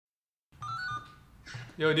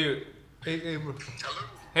Yo, dude. Hey, bro. Hello.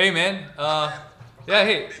 Hey, man. Yeah,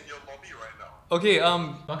 hey. In your lobby right now. Okay,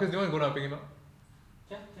 Marcus, do you want to go down and pick him up?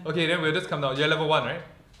 Yeah. Okay, then we'll just come down. You're level 1, right?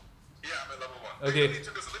 Yeah, I'm at level 1. Okay. There's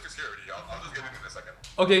a lift is here already. I'll just get in a second.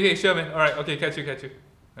 Okay, sure, man. Alright, okay, catch you.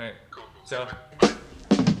 Alright. Cool. Ciao. Bye.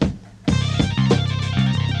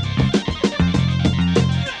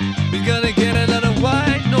 We're gonna get a lot of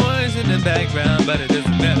white noise in the background, but it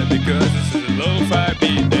doesn't matter because this is a lo-fi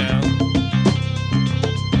beat now.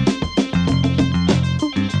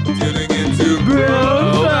 Tuning into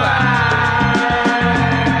Bro-Fi.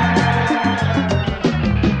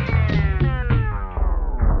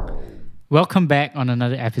 Welcome back on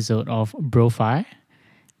another episode of Bro-Fi.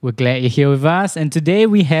 We're glad you're here with us, and today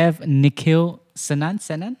we have Nikhil Senan.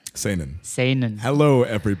 Senan. Hello,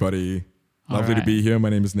 everybody. Lovely to be here. My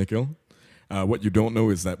name is Nikhil. What you don't know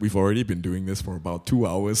is that we've already been doing this for about 2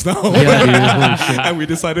 hours now. Yeah, dude, holy shit. And we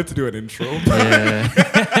decided to do an intro. Yeah.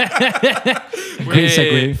 Great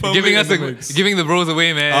segue. Giving the bros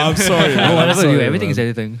away, man. I'm sorry. No, I'm whatever sorry, you, everything man. is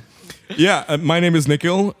editing. Yeah, my name is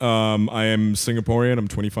Nikhil. I am Singaporean. I'm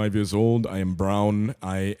 25 years old. I am brown.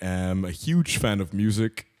 I am a huge fan of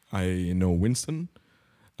music. I know Winston.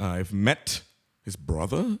 I've met his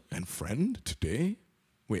brother and friend today.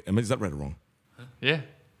 Wait, is that right or wrong? Yeah.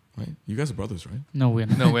 Right? You guys are brothers, right? No, we're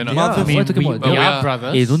not. No, we're not. Yeah, I mean, what are you talking about? we We are are-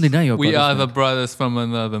 brothers. Hey, don't deny your We brothers, are the man. brothers from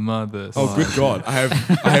another mother. Oh, good God. I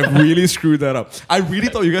have really screwed that up. I really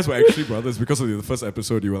thought you guys were actually brothers because of the first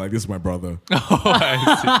episode. You were like, this is my brother. Oh,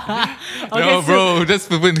 I see. Okay, No, so- bro, just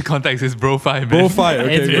put it into context. It's bro-fi, man. Bro fight.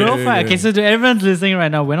 Okay, It's okay, Bro-Fi. okay. Okay, so to everyone's listening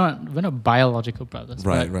right now, we're not biological brothers.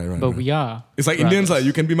 Right, but, right. But we are. It's like brothers. Indians, like,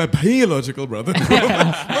 you can be my biological brother.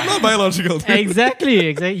 I'm not biological. Dude. Exactly.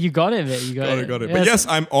 You got it, man. You got it. Got it. But yes,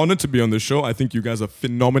 I'm honored to be on the show. I think you guys are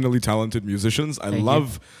phenomenally talented musicians. I Thank you.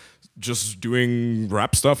 love just doing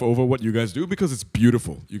rap stuff over what you guys do because it's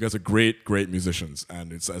beautiful. You guys are great musicians.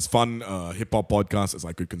 And it's as fun a hip-hop podcast as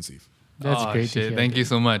I could conceive. That's Oh, great to shit. hear. Thank you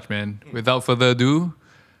so much, man. Without further ado,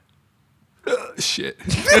 shit.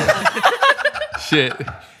 Shit.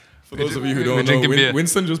 For those of you who We're don't know, drinking beer.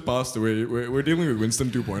 Winston just passed away. We're dealing with Winston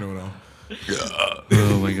 2.0 now.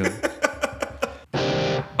 Oh my god.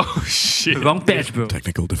 Oh, shit. Wrong patch, bro.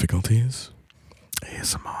 Technical difficulties.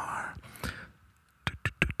 ASMR.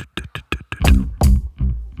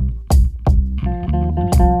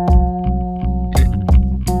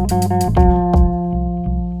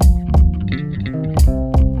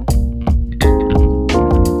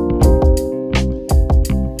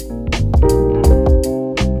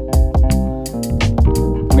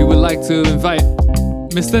 We would like to invite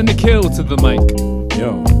Mr. Nikhil to the mic.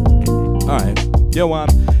 Yo. Alright. Yo, I'm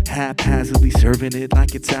haphazardly serving it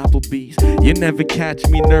like it's Applebee's. You never catch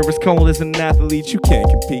me nervous, cold as an athlete. You can't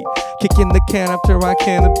compete. Kicking the can after I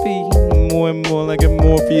canopy. More and more like a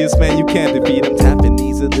Morpheus, man. You can't defeat. I'm tapping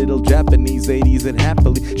these a little Japanese 80s and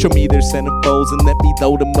happily show me their centerfolds and let me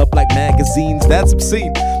load them up like magazines. That's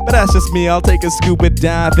obscene, but that's just me. I'll take a scuba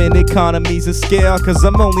dive in economies of scale, cause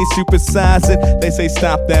I'm only supersizing. They say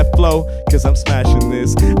stop that flow, cause I'm smashing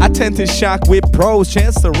this. I tend to shock with pros.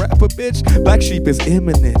 Chance to rap a bitch. Black sheep is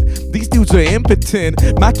imminent. These dudes are impotent.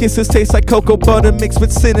 My kisses taste like cocoa butter mixed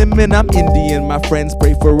with cinnamon. I'm Indian, my friends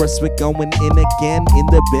pray for us. We're going in again. In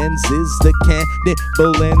the Benzes, the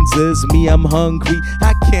cannibal lenses. Me, I'm hungry.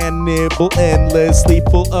 I can't nibble endlessly.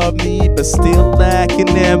 Full of me, but still lacking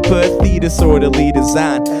empathy. Disorderly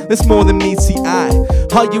design. There's more than meets the eye.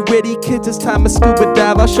 Are you ready, kids? It's time to scuba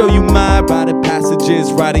dive. I'll show you my writing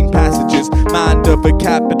passages. Mind of a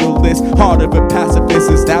capitalist, heart of a pacifist.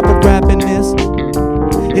 Is that what rapping is?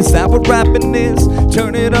 Is that what rapping is?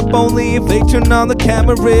 Turn it up only if they turn on the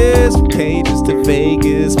cameras. From cages to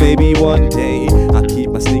Vegas, maybe one day I'll keep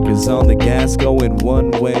my sneakers on the gas going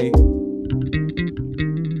one way.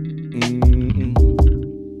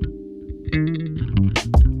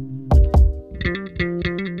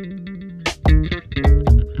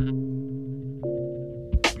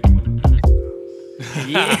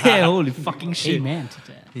 Yeah, holy fucking shit. Amen to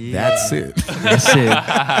that. That's it. That's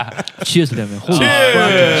it. Cheers to that, man. Holy Cheers.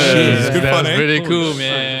 fucking shit. That fun, was eh? pretty cool,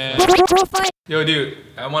 man. Yo, dude,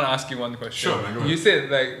 I want to ask you one question. Sure, man, go ahead. You said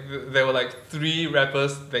like there were like 3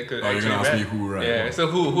 rappers that could Oh, you're actually gonna ask rap. me who, right? Yeah. So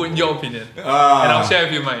who in your opinion? And I'll share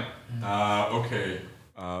with you mine. Okay.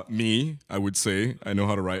 Me, I would say. I know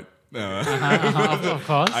how to write Of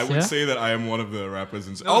course. I would yeah. say that I am one of the rappers.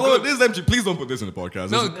 Although good. this is empty, please don't put this in the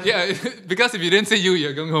podcast. No, yeah, because if you didn't say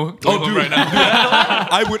you're going home, Oh, dude. right now.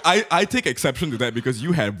 I take exception to that because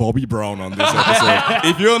you had Bobby Brown on this episode.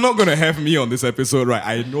 If you're not gonna have me on this episode, right,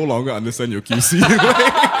 I no longer understand your QC.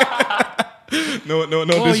 no,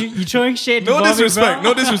 Oh, you throwing shade to no Bobby disrespect, Brown?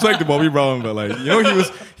 no disrespect to Bobby Brown, but like, you know,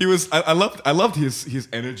 he was. I loved his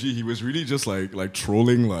energy. He was really just like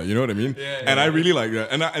trolling, like, you know what I mean? And I really like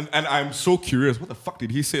that. And I'm so curious. What the fuck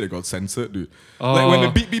did he say that got censored, dude? Like when the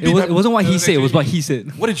beep, It wasn't what he said, it was what he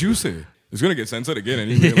said. What did you say? It's gonna get censored again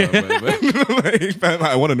anyway. Like,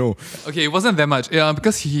 I want to know. Okay, it wasn't that much. Yeah,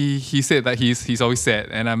 because he said that he's always sad,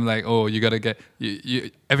 and I'm like, oh, you gotta get you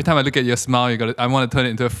every time I look at your smile, I want to turn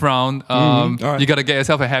it into a frown. Alright. You gotta get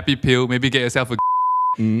yourself a happy pill. Maybe get yourself a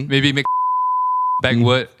maybe make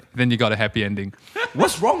backward. Then you got a happy ending.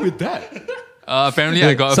 What's wrong with that? Apparently,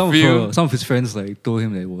 I got a few. Some of his friends like told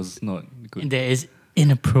him that it was not good. There is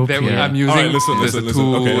inappropriate. That I'm using All right, listen. as a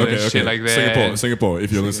tool and shit like that. Singapore,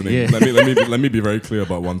 if you're listening, Yeah. let me be very clear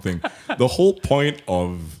about one thing. The whole point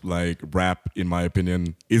of like rap, in my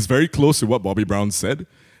opinion, is very close to what Bobby Brown said,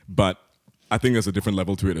 but I think there's a different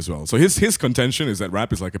level to it as well. So his contention is that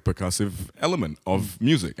rap is like a percussive element of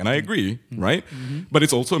music, and I agree, right? But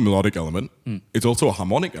it's also a melodic element. It's also a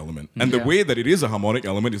harmonic element, and the way that it is a harmonic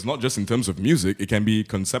element is not just in terms of music. It can be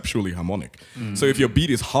conceptually harmonic. So if your beat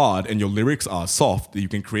is hard and your lyrics are soft, you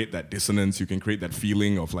can create that dissonance. You can create that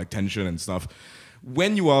feeling of like tension and stuff.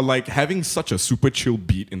 When you are like having such a super chill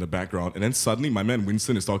beat in the background, and then suddenly my man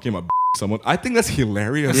Winston is talking about someone, I think that's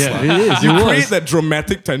hilarious. Yeah, like. it is. You It create was. that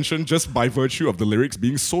dramatic tension just by virtue of the lyrics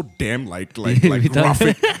being so damn like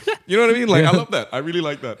graphic. You know what I mean? Like I love that. I really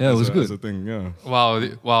like that. Yeah, it as was a, good. as a thing. Yeah.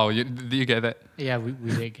 Wow! Did you get that? Yeah, we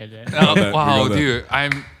did get that. got that, we Wow, got that. dude!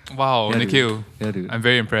 Yeah, Nikhil. dude. Yeah, dude. I'm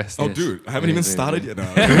very impressed. Oh, dude, I haven't Yeah, even very started good.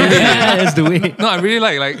 yet. Now. Yeah, that's the way. No, I really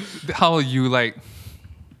like how you like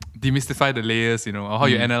demystify the layers, you know, or how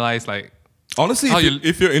you analyze like. Honestly, How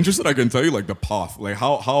if you're interested, I can tell you like the path, like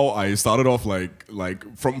how I started off, like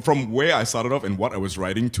from where I started off and what I was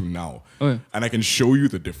writing to now, Oh, yeah. and I can show you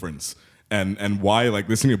the difference and why. Like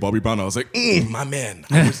listening to Bobby Brown, I was like, my man,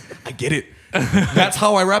 I get it. That's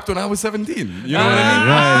how I rapped when I was 17. You know what I mean?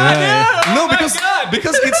 Right. No,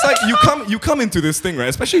 because it's like you come into this thing, right?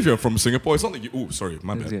 Especially if you're from Singapore, it's not like you. Oh, sorry,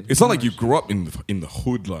 my bad. Yeah. It's not like you grew up in the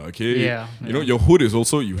hood, lah. Okay. Yeah, You know, your hood is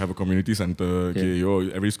also you have a community center. Okay.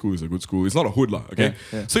 Every school is a good school. It's not a hood, lah. Okay.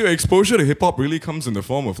 Yeah. So your exposure to hip hop really comes in the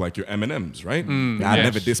form of like your M&Ms, right? I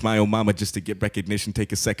never diss my own mama just to get recognition.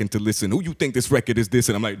 Take a second to listen. Who you think this record is this?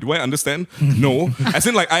 And I'm like, do I understand? No. As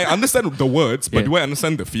in, like, I understand the words, but Yeah. do I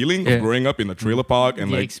understand the feeling Yeah. of growing up in a trailer park and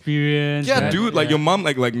The like. experience. Yeah, right? dude, like your mom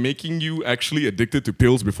like making you actually addicted to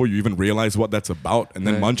pills before you even realize what that's about. And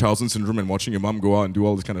then Right. Munchausen syndrome and watching your mom go out and do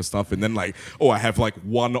all this kind of stuff. And then like, oh, I have like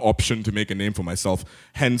one option to make a name for myself.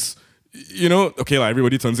 Hence, you know, okay, like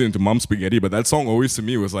everybody turns it into mom spaghetti, but that song always to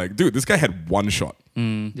me was like, dude, this guy had one shot.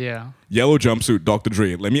 Yeah. Yellow jumpsuit, Dr.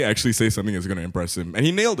 Dre. Let me actually say something that's gonna impress him. And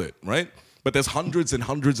he nailed it, right? But there's hundreds and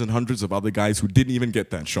hundreds and hundreds of other guys who didn't even get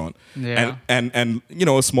that shot. Yeah. And you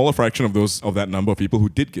know, a smaller fraction of that number of people who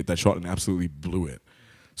did get that shot and absolutely blew it.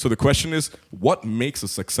 So the question is, what makes a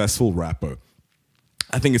successful rapper?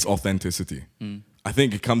 I think it's authenticity. I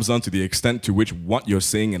think it comes down to the extent to which what you're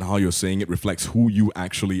saying and how you're saying it reflects who you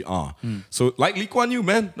actually are. So like Lee Kuan Yew,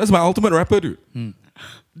 man, that's my ultimate rapper, dude.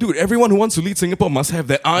 Dude, everyone who wants to lead Singapore must have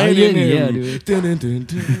that iron in yeah, him. dude. Dun, dun, dun,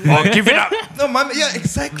 dun. Give it up, No, man, yeah,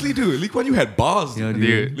 exactly, dude. Lee Kuan Yew had bars. Yeah,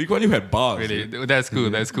 dude. Lee Kuan Yew had bars. Really, dude. that's cool.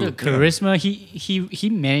 That's cool. The charisma, he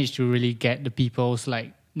managed to really get the people's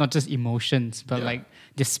like not just emotions, but Yeah. like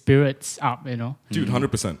the spirits up, you know. Dude,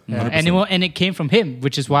 100%. Yeah. 100%. And it came from him,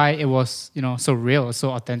 which is why it was, you know, so real,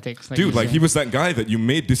 so authentic. Like Dude, you like said. he was that guy that you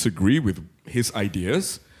may disagree with his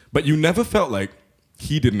ideas, but you never felt like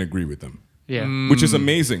he didn't agree with them. Yeah. Which is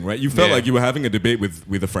amazing, right? You felt Yeah. like you were having a debate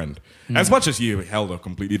with a friend. As much as he held a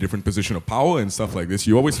completely different position of power and stuff like this,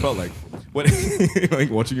 you always felt like what like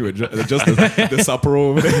watching you adjust the Sapporo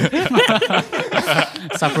over there.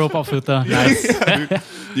 Sapporo pop filter. Nice. Dude,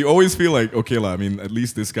 you always feel like, okay, I mean, at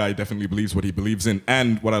least this guy definitely believes what he believes in.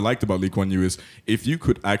 And what I liked about Lee Kuan Yew is if you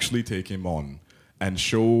could actually take him on and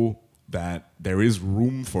show that there is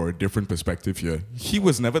room for a different perspective here. He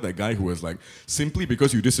was never that guy who was like, simply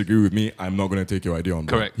because you disagree with me, I'm not going to take your idea on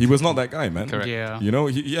board. Correct. He was not that guy, man. Correct. Yeah. You know,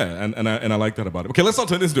 and I like that about him. Okay, let's not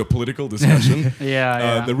turn this into a political discussion.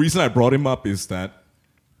 Yeah. The reason I brought him up is that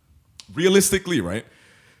realistically, right?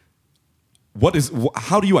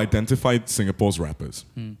 How do you identify Singapore's rappers?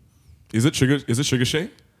 Is it Sugar Shay?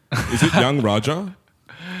 Is it Young Raja?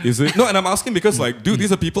 Is it no? And I'm asking because like, dude,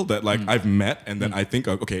 these are people that like I've met and then I think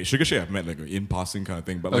okay, Sugar Shay I've met like in passing kind of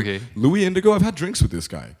thing, but like Okay. Louis Indigo, I've had drinks with this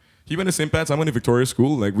guy. He went to St. Pat's, I went to Victoria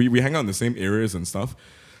School. Like we hang out in the same areas and stuff.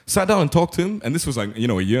 Sat down and talked to him, and this was like a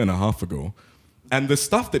year and a half ago. And the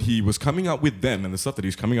stuff that he was coming out with then and the stuff that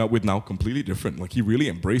he's coming out with now, completely different. Like, he really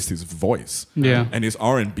embraced his voice and his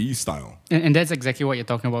R&B style. And that's exactly what you're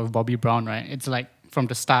talking about with Bobby Brown, right? It's like from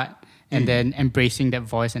the start and then embracing that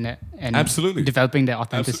voice and Absolutely. developing that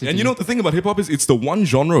authenticity. And you know, the thing about hip-hop is it's the one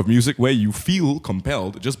genre of music where you feel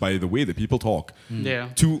compelled just by the way that people talk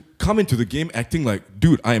to come into the game acting like,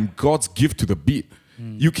 dude, I am God's gift to the beat.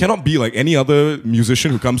 You cannot be like any other musician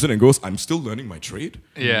who comes in and goes, I'm still learning my trade.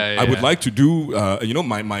 I would like to do,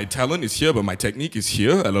 my talent is here, but my technique is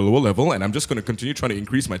here at a lower level, and I'm just going to continue trying to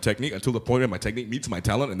increase my technique until the point where my technique meets my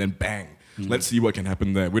talent, and then bang, let's see what can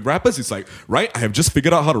happen there. With rappers, it's like, right, I have just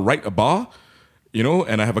figured out how to write a bar,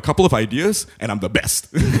 and I have a couple of ideas, and I'm the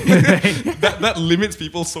best. that limits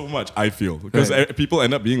people so much, I feel, because people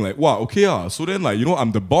end up being like, wow, okay, so then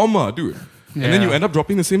I'm the bomber, dude. And then you end up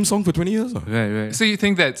dropping the same song for 20 years. Right. So you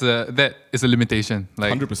think that is a limitation?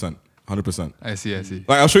 Like 100%. 100%. I see.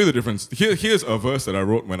 Like, I'll show you the difference. Here's a verse that I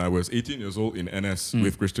wrote when I was 18 years old in NS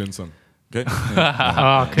with Christian Sung. Okay?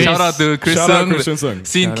 Chris. Shout out to Chris Shout out Sung, Christian Sung.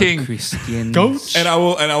 Scene King. Christian. And I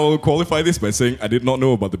will qualify this by saying I did not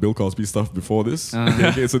know about the Bill Cosby stuff before this.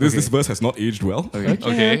 Okay, so this verse has not aged well.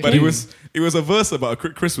 Okay. But it was a verse about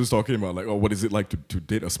Chris was talking about like, oh, what is it like to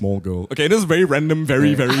date a small girl? Okay, this is a very random,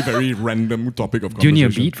 very random topic of Do you conversation. need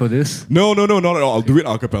a beat for this? No, not at all. I'll do it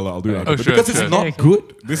a cappella. Sure, because sure. it's not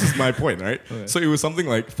good. This is my point, right? So it was something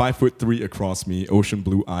like 5'3" across me, ocean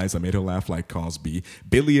blue eyes. I made her laugh like Cosby.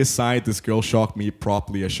 Billy aside, this girl shocked me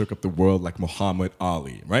properly. I shook up the world like Muhammad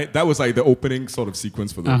Ali. Right? That was like the opening sort of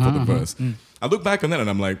sequence for the verse. I look back on that and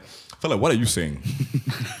I'm like, fella, what are you saying?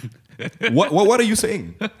 What are you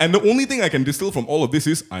saying? And the only thing I can distill from all of this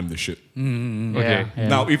is I'm the shit. Okay. Yeah.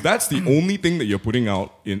 Now, if that's the only thing that you're putting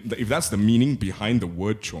out, if that's the meaning behind the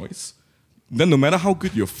word choice, then no matter how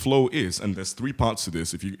good your flow is, and there's three parts to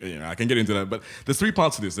this, I can get into that, but there's three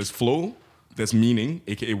parts to this. There's flow, there's meaning,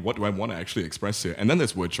 aka what do I want to actually express here, and then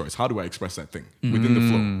there's word choice. How do I express that thing within the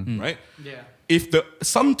flow, right? Yeah. If the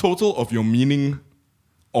sum total of your meaning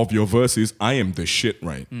of your verse is I am the shit,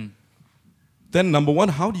 right? Then number one,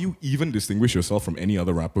 how do you even distinguish yourself from any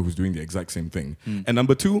other rapper who's doing the exact same thing? And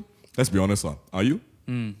number two, let's be honest, are you?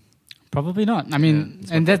 Probably not. I mean,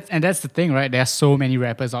 and that's the thing, right? There are so many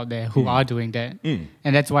rappers out there who are doing that,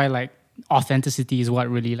 and that's why like authenticity is what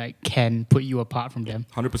really like can put you apart from them.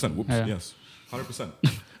 100%. Whoops. Yeah. Yes. 100%.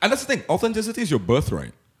 And that's the thing. Authenticity is your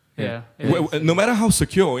birthright. Yeah. No matter how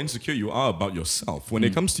secure or insecure you are about yourself, when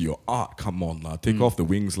it comes to your art, come on, lah, take off the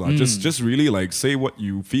wings, lah. Just really like say what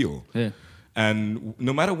you feel. Yeah. And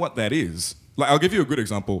no matter what that is, like I'll give you a good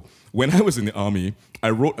example. When I was in the army, I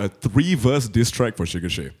wrote a 3-verse diss track for Sugar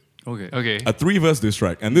Shay. Okay. A 3-verse diss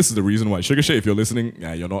track, and this is the reason why. Sugar Shay, if you're listening,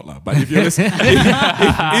 you're not lah. But if you're listening,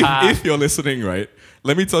 if you're listening, right,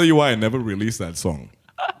 let me tell you why I never released that song.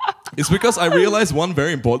 It's because I realized one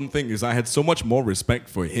very important thing is I had so much more respect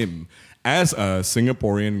for him as a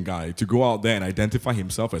Singaporean guy to go out there and identify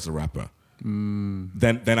himself as a rapper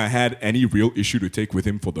than I had any real issue to take with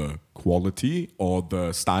him for the quality or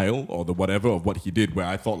the style or the whatever of what he did, where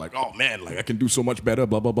I thought like, oh man, like I can do so much better,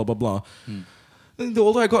 blah, blah, blah, blah, blah. And the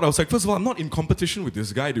older I got, I was like, first of all, I'm not in competition with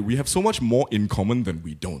this guy, dude. We have so much more in common than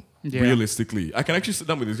we don't, realistically. I can actually sit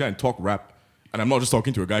down with this guy and talk rap. And I'm not just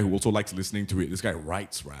talking to a guy who also likes listening to it. This guy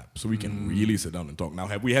writes rap, so we can really sit down and talk. Now,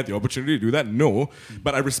 have we had the opportunity to do that? No.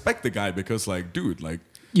 But I respect the guy because, like, dude, like...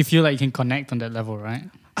 You feel like you can connect on that level, right?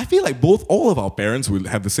 I feel like all of our parents will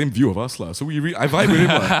have the same view of us, lah. So I vibe with him,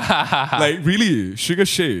 lah. Like, really, Sugar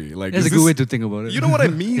Shay. Like, That's a good way to think about it. You know what I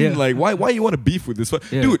mean? Yeah. Like, why you want to beef with this?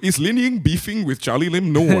 Yeah. Dude, is Lin Ying beefing with Charlie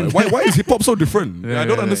Lim? No. Why is hip-hop so different? I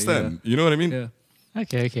don't understand. You know what I mean? Yeah.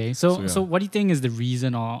 Okay. So what do you think is the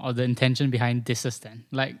reason or the intention behind disses then?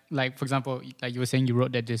 Like for example, like you were saying you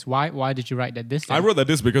wrote that diss. Why did you write that diss then? I wrote that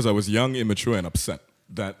diss because I was young, immature, and upset.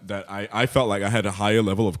 That I felt like I had a higher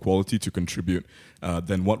level of quality to contribute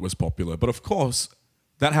than what was popular. But of course,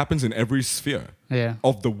 that happens in every sphere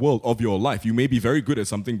of the world, of your life. You may be very good at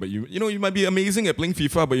something, but you might be amazing at playing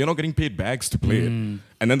FIFA, but you're not getting paid bags to play it.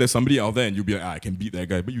 And then there's somebody out there and you'll be like, I can beat that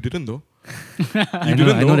guy. But you didn't though. I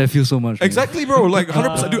know that feels so much. Man. Exactly, bro. Like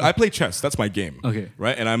 100%. Dude, I play chess. That's my game. Okay.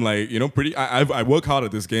 Right? And I'm like, I work hard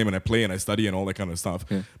at this game and I play and I study and all that kind of stuff.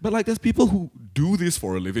 Okay. But like, there's people who do this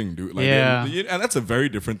for a living, dude. Like, and that's a very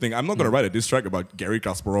different thing. I'm not going to write a diss track about Gary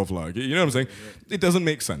Kasparov. Like, you know what I'm saying? It doesn't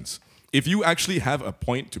make sense. If you actually have a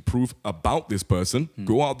point to prove about this person,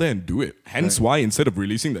 go out there and do it. Hence why instead of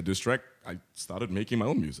releasing that diss track, I started making my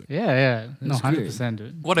own music. Yeah. No, 100%,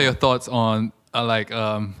 dude. What are your thoughts on like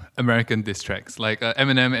American diss tracks, like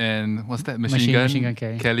Eminem and what's that, Machine Gun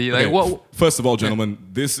Kelly. Like Okay, what? First of all, gentlemen,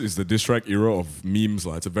 this is the diss track era of memes.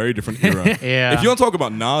 It's a very different era. Yeah. If you want to talk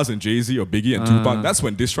about Nas and Jay-Z or Biggie and Tupac, that's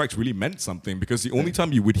when diss tracks really meant something, because the only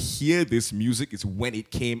time you would hear this music is when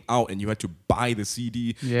it came out and you had to buy the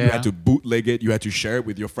CD, you had to bootleg it, you had to share it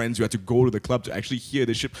with your friends, you had to go to the club to actually hear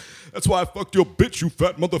this shit. That's why I fucked your bitch, you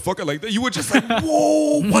fat motherfucker. Like that, you were just like,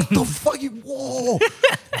 whoa, what the fuck? Whoa,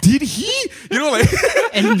 did he? You know, like,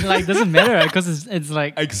 and like doesn't matter, right? Because it's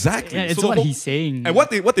like exactly. yeah, it's So the what whole- he's saying. And what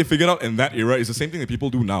they figured out in that era is the same thing that people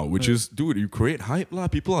do now, which is, dude, you create hype, lah.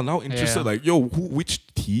 People are now interested, Yeah. like, yo, which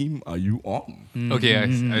team are you on? Okay, I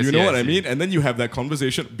You see, know what I see. mean? And then you have that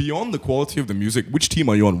conversation beyond the quality of the music. Which team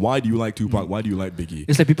are you on? Why do you like Tupac? Why do you like Biggie?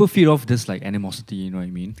 It's like people feed off this like animosity, you know what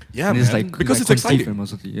I mean? Yeah, and it's man, like because like it's conceived exciting.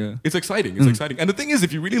 animosity, yeah. It's exciting. It's exciting. And the thing is,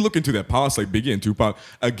 if you really look into their past, like Biggie and Tupac,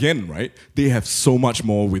 again, right, they have so much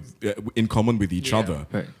more with in common with each other.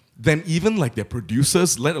 Right. Then even like their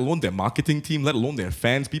producers, let alone their marketing team, let alone their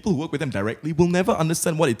fans, people who work with them directly will never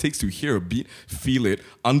understand what it takes to hear a beat, feel it,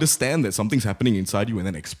 understand that something's happening inside you, and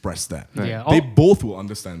then express that. Yeah. They both will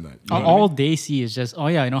understand that. You know all what they see is just, oh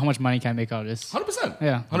yeah, you know how much money can I make out of this? I mean? 100%.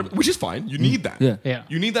 Yeah. 100%, which is fine. You need that. Yeah. Yeah.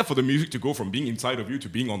 You need that for the music to go from being inside of you to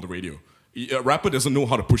being on the radio. A rapper doesn't know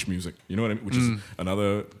how to push music, you know what I mean? Which is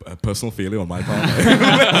another personal failure on my part.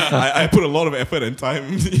 I put a lot of effort and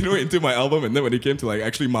time, you know, into my album, and then when it came to like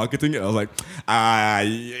actually marketing it, I was like,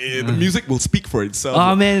 the music will speak for itself.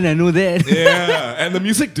 Oh man, I know that. Yeah, and the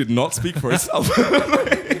music did not speak for itself.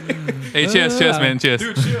 Hey, cheers, man, cheers.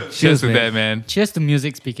 Dude, cheers. Cheers to man. that, man. Cheers to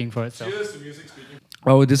music speaking for itself. Cheers to music speaking.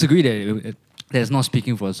 I would disagree that it's not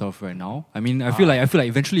speaking for itself right now. I mean, I feel like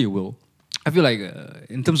eventually it will. I feel like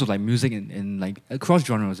in terms of like music and like across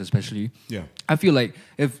genres especially, Yeah. I feel like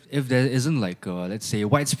if there isn't like let's say a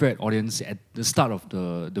widespread audience at the start of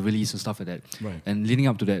the release and stuff like that, Right. and leading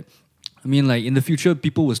up to that, I mean like in the future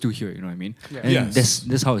people will still hear it, you know what I mean? Yeah. And Yes.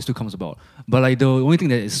 that's how it still comes about. But like the only thing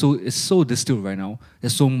that is so distilled right now,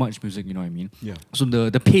 there's so much music, you know what I mean? Yeah. So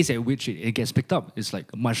the pace at which it gets picked up is like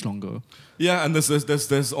much longer. Yeah, and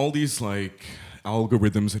there's all these like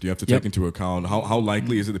algorithms that you have to take into account. How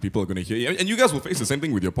likely is it that people are going to hear you? And you guys will face the same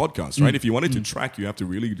thing with your podcast, right? If you wanted to track, you have to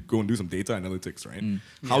really go and do some data analytics, right?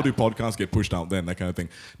 How do podcasts get pushed out there and that kind of thing?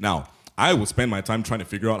 Now, I will spend my time trying to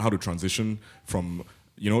figure out how to transition from,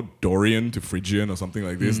 you know, Dorian to Phrygian or something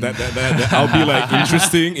like this. That I'll be like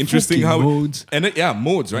interesting Fucking how modes. and then,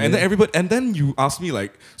 modes, right? And then everybody, and then you ask me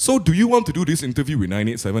like, so do you want to do this interview with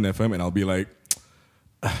 987 FM? And I'll be like,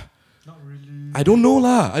 I don't know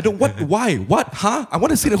lah. I don't why? What? Huh? I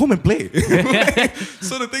want to sit at home and play.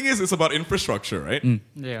 So the thing is, it's about infrastructure, right?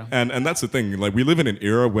 Yeah. And that's the thing. Like we live in an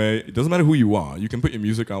era where it doesn't matter who you are. You can put your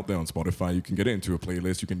music out there on Spotify. You can get it into a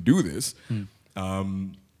playlist. You can do this.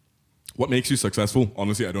 What makes you successful?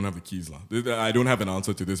 Honestly, I don't have the keys lah. I don't have an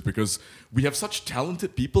answer to this because we have such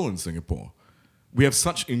talented people in Singapore. We have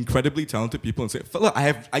such incredibly talented people in Singapore.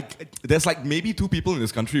 Fella, there's like maybe 2 people in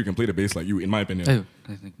this country who can play the bass like you, in my opinion. I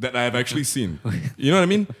think. That I have actually seen. You know what I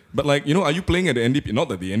mean? But like, you know, are you playing at the NDP? Not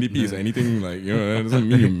that the NDP is anything like, you know, that doesn't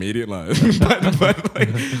mean you made it lah.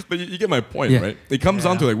 but you get my point, Yeah. right? It comes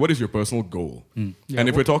down to like, what is your personal goal? And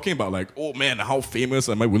if we're talking about like, oh man, how famous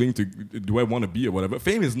am I willing to, do I want to be or whatever?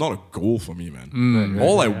 Fame is not a goal for me, man.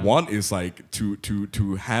 All I want is like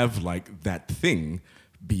to have like that thing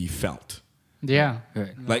be felt. Yeah.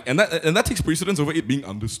 Right. Like, and that takes precedence over it being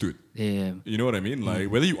understood. Yeah. You know what I mean?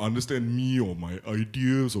 Like, whether you understand me or my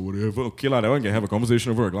ideas or whatever, okay lah, that one can have a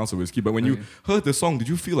conversation over a glass of whiskey. But when you heard the song, did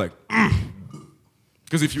you feel like,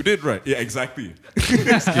 because if you did, right? Yeah, exactly.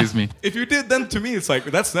 Excuse me. If you did, then to me, it's like,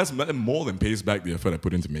 that's more than pays back the effort I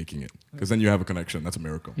put into making it. Because then you have a connection. That's a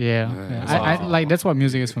miracle. Yeah. I like that's what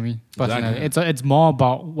music is for me personally. Exactly. It's more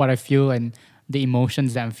about what I feel and the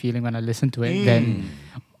emotions that I'm feeling when I listen to it than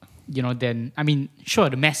I mean, sure,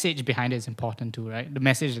 the message behind it is important too, right? The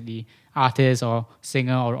message that the artist or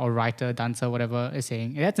singer or writer, dancer, whatever is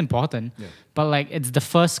saying, that's important. Yeah. But like, it's the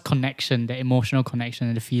first connection, the emotional connection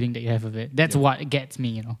and the feeling that you have of it. That's what gets me,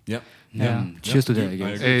 you know? Yep. Yeah. Cheers to that, I I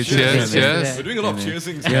guess. agree. Hey, cheers. We're doing a lot of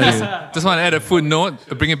cheersing. Just want to add a footnote,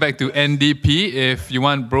 bring it back to NDP. If you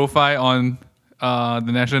want Bro-Fi on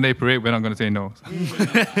the National Day Parade, we're not going to say no.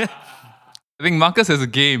 I think Marcus has a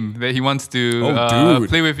game that he wants to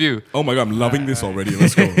play with you. Oh my God, I'm loving this already.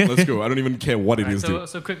 Let's go. Let's go. I don't even care what it is, dude.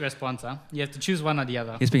 So quick response, You have to choose one or the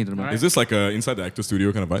other. He's speaking to the mic. Alright. Is this like a inside the actor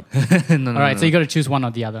studio kind of vibe? No, All right, so you got to choose one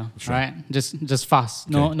or the other. Sure. All right, just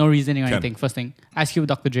fast. No reasoning or Can. anything. First thing, Ice Cube,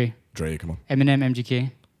 Dr. Dre, Dre, come on. Eminem,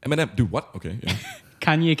 MGK, Eminem, dude, what? Okay, yeah.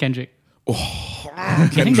 Kanye, Kendrick. Oh,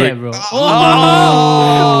 Getting there, bro.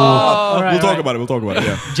 Alright, We'll talk alright. about it. We'll talk about it.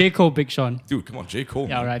 Yeah. J. Cole, Big Sean. Dude, come on, J. Cole. Yeah,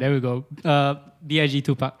 man. all right, there we go. B.I.G.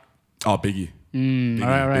 Tupac. Oh, Biggie. Biggie,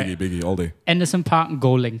 alright, alright. Biggie, all day. Anderson Park,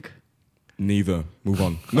 Go Link. Neither. Move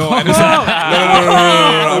on. No, Anderson.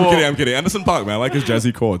 no. I'm kidding. Anderson Park, man. I like his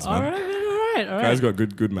jazzy chords, man. All right. Guy's got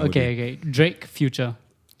good melody. Okay. Drake, Future.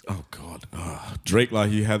 Oh God. Drake, like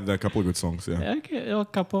he had a couple of good songs. Yeah. Okay, a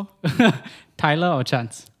couple. Tyler or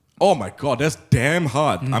Chance? Oh my God, that's damn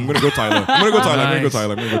hard. I'm gonna go Tyler. I'm gonna go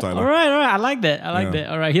Tyler. All right. I like that.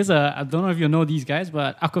 Yeah. All right, I don't know if you know these guys,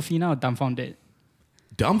 but Aquafina or Dumbfounded?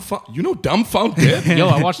 Dumbfounded? Yo,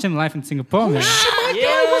 I watched him live in Singapore, man.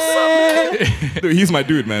 Dude, he's my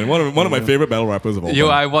dude, man. One of my favorite battle rappers of all Yo,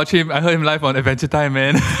 time. I heard him live on Adventure Time,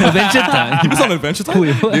 man. Adventure Time. He was on Adventure Time?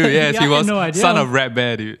 Dude, yes, Yeah, he I was had no idea. son of Rat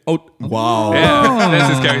Bear, dude. Oh, wow. Yeah,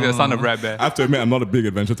 that's his character, son of Rat Bear. I have to admit, I'm not a big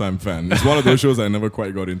Adventure Time fan. It's one of those shows I never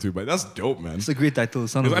quite got into, but that's dope, man. It's a great title.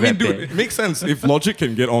 Son of I mean, Rat dude, Bear. it makes sense. If Logic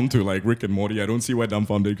can get onto like Rick and Morty, I don't see why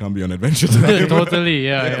Dumbfounded can't be on Adventure Time. Totally,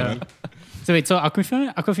 yeah. man. So wait, so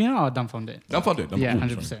Aquafina or Dumbfounded? Dumbfounded. Yeah,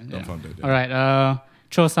 Dumbfounded, 100%. Yeah. Dumbfounded. Yeah. All right,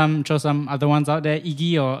 throw some other ones out there.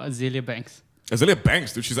 Iggy or Azalea Banks? Azalea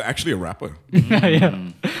Banks, dude, she's actually a rapper. Yeah.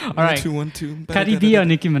 All right. 212. Cardi B or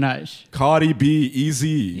Nicki Minaj? Cardi B,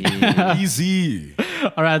 easy. Easy.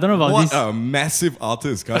 All right, I don't know about What this. a massive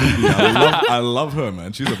artist, Cardi B. I love her,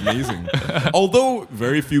 man. She's amazing. Although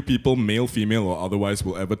very few people, male, female, or otherwise,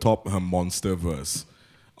 will ever top her monster verse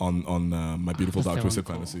on My Beautiful Dark that Twisted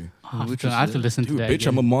one Fantasy. I have to listen Dude, to that. bitch,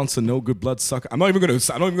 I'm a monster, no good blood sucker. I'm not even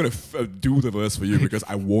gonna do the verse for you because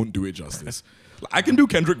I won't do it justice. Like, I can do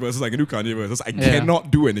Kendrick verses, I can do Kanye verses. I cannot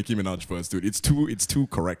do a Nicki Minaj verse, dude. It's too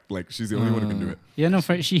correct. Like she's the only one who can do it. Yeah, no,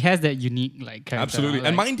 she has that unique like character. Absolutely. Like,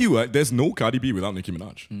 And mind you, there's no Cardi B without Nicki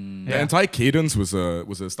Minaj. The Yeah. entire cadence was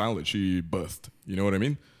a style that she birthed. You know what I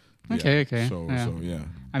mean? Okay. So yeah.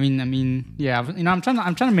 I mean, yeah. You know, I'm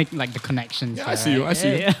trying to make like the connections. Yeah, there, I see you. right? I see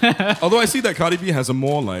you. Yeah. Although I see that Cardi B has a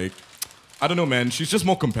more like, I don't know, man. She's just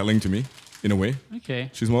more compelling to me in a way. Okay.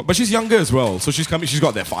 But she's younger as well. So she's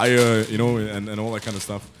got that fire, you know, and all that kind of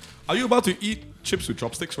stuff. Are you about to eat chips with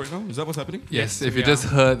chopsticks right now? Is that what's happening? Yes, if you just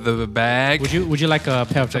heard the bag, Would you like a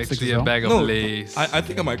pair of it's chopsticks actually as a well? bag of No, Lays. I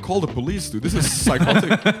think I might call the police, dude. This is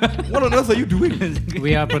psychotic. What on earth are you doing?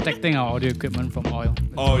 We are protecting our audio equipment from oil.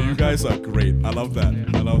 Oh, you guys are great. I love that.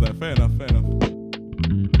 I love that. Fair enough.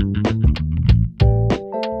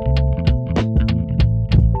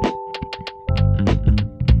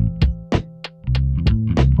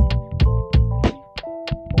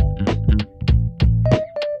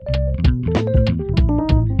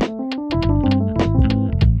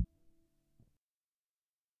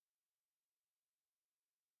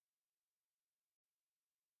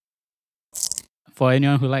 For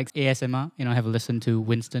anyone who likes ASMR, have a listen to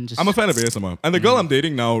Winston. Just I'm a fan of ASMR. And the girl I'm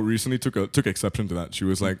dating now recently took exception to that. She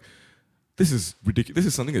was like, this is ridiculous. This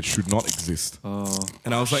is something that should not exist. Oh,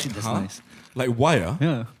 And I was like, that's huh? nice. Like, why?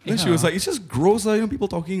 Yeah. Then she was like, it's just gross, people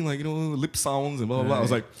talking like, lip sounds and blah, blah, blah. I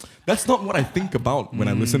was like, that's not what I think about when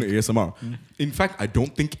I listen to ASMR. In fact, I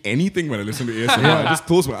don't think anything when I listen to ASMR. I just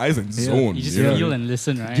close my eyes and zone. you just know? feel and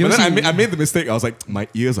listen, right? But then I made the mistake. I was like, my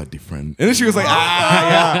ears are different. And then she was like,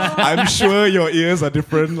 yeah, I'm sure your ears are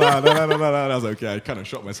different. La, la, la, la, la, la. And I was like, okay, I kind of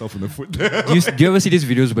shot myself in the foot there. Do you ever see these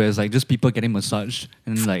videos where it's like just people getting massaged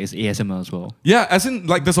and like it's ASMR as well? Yeah, as in,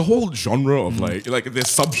 like, there's a whole genre of like there's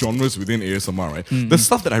sub-genres within ASMR, right? The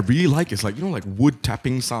stuff that I really like is like, like wood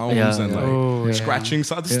tapping sounds Yeah, and yeah. like Oh, yeah. scratching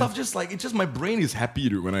sounds. This stuff just like, my brain is happy,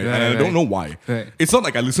 dude, when and I don't know why. Right. It's not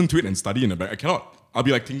like I listen to it and study in the back. I cannot. I'll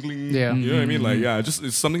be like tingling. Yeah. You know what I mean? Like, yeah,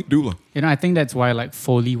 it's something to do. lah. I think that's why like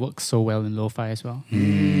Foley works so well in lo-fi as well.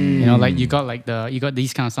 Like you got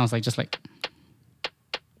these kind of sounds like just like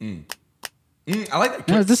I like that click.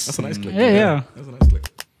 Yeah, this- That's a nice click. yeah. That's a nice click.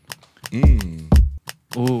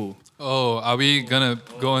 Oh. Oh, are we gonna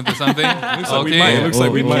go into something? Looks like we might. Looks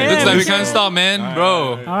like we might. Looks like we can't stop, man,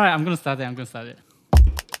 bro. all right, I'm gonna start it.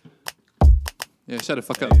 Yeah, shut the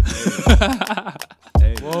fuck up.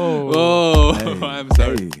 Whoa. I'm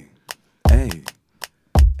sorry. Hey.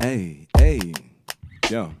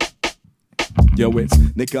 Yo, it's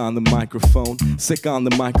Nick on the microphone, sick on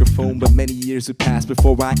the microphone, but many years have passed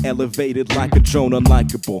before I elevated like a drone,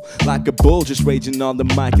 unlikable, like a bull just raging on the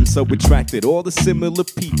mic and so attracted all the similar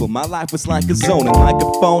people. My life was like a zone and like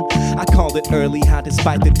a phone. I called it early, how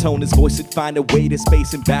despite the tone, his voice would find a way to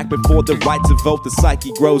space him back before the right to vote. The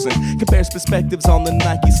psyche grows and compares perspectives on the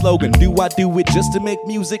Nike slogan. Do I do it just to make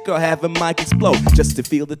music or have a mic explode? Just to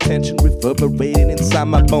feel the tension reverberating inside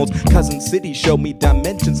my bones. Cousin City showed me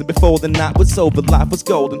dimensions, and before the night was over, life was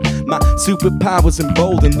golden. My superpowers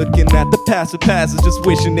emboldened, looking at the passer passes, just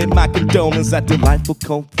wishing in my condolence. That delightful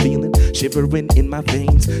cold feeling shivering in my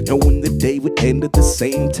veins, knowing the day would end at the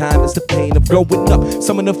same time as the pain of growing up.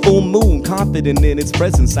 Summon a full moon, confident in its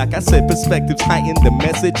presence. Like I said, perspectives heighten the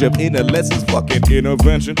message of inner lessons. Fucking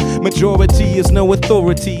intervention. Majority is no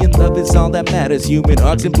authority, and love is all that matters. Human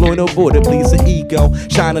hearts employ no border, please the ego.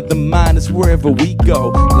 Shine of the mind is wherever we go.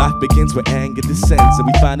 Life begins where anger descends, and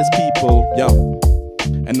we find as people. Yo.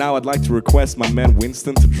 And now I'd like to request my man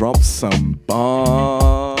Winston to drop some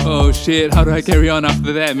bombs. Oh shit, how do I carry on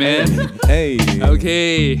after that, man? Hey.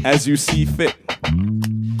 Okay. As you see fit.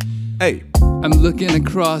 Hey. I'm looking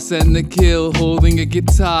across at Nikhil holding a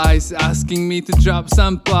guitar. He's asking me to drop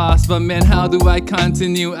some bars. But man, how do I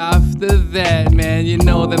continue after that, man? You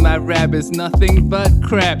know that my rap is nothing but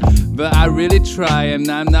crap. But I really try and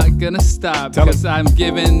I'm not gonna stop. Cause I'm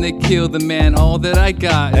giving Nikhil the man all that I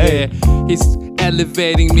got. Hey. Yeah, he's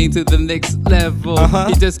elevating me to the next level.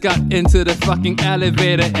 He just got into the fucking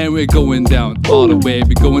elevator and we're going down all the way.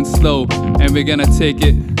 We're going slow and we're gonna take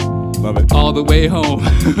it. Love it. All the way home.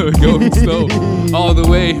 Going slow. All the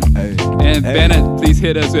way. Hey. And Bennett, please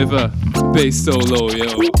hit us with a bass solo,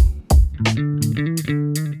 yo.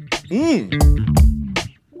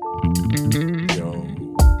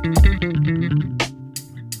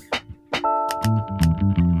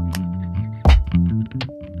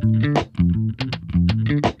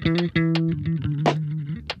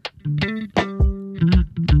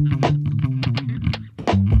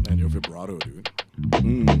 And your vibrato, dude.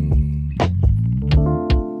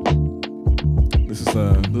 This is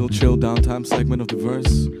a little chill downtime segment of the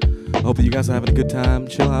verse. I hope that you guys are having a good time.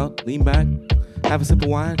 Chill out, lean back, have a sip of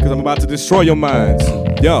wine, cause I'm about to destroy your minds.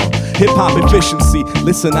 Yo, hip-hop efficiency.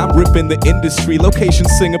 Listen, I'm ripping the industry. Location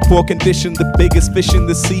Singapore, condition the biggest fish in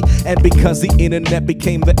the sea. And because the internet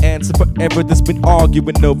became the answer forever, there's been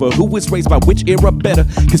arguing over who was raised by which era better.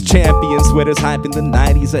 Cause champion sweaters hyped in the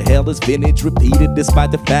 90s are held as vintage, repeated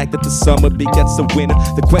despite the fact that the summer begets the winter.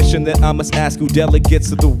 The question that I must ask who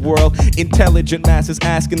delegates of the world, intelligent masses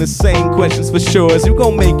asking the same questions for sure. Is who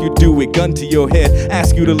gon' make you do it? Gun to your head,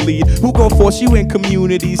 ask you to lead. Who gon' force you in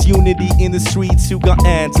communities? Unity in the streets. Who got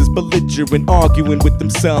answers? Belligerent, arguing with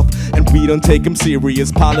themselves, and we don't take them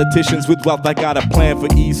serious. Politicians with wealth, I got a plan for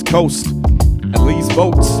East Coast. At least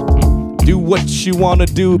votes. Do what you wanna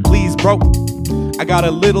do, please, bro. I got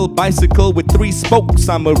a little bicycle with 3 spokes.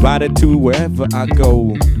 I'ma ride it to wherever I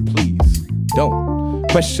go. Please don't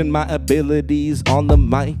question my abilities on the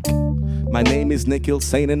mic. My name is Nikhil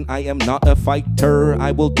Senan, I am not a fighter.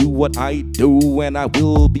 I will do what I do and I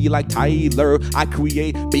will be like Tyler. I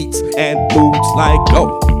create beats and moves like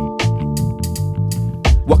go.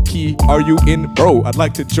 What key are you in, bro? I'd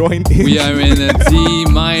like to join in. We are in a D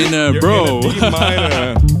minor, bro. You're in a D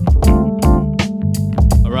minor.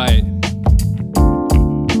 Alright.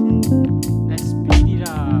 Let's speed it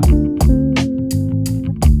up.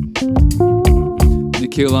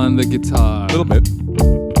 Nikhil on the guitar. A little bit.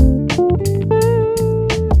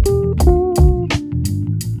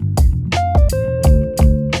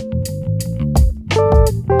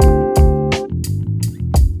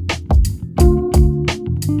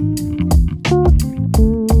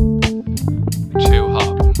 Chill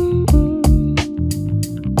hop.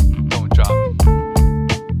 Don't drop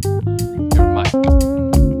your mic.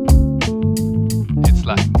 It's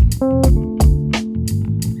like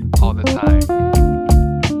all the time.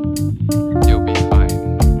 You'll be fine.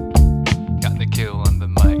 Got the kill on the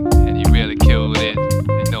mic, and he really killed it.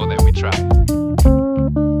 And know that we tried.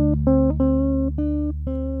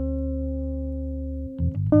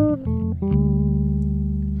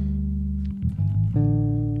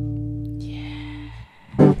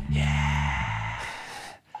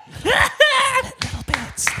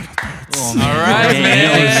 Alright,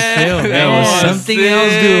 man. That was something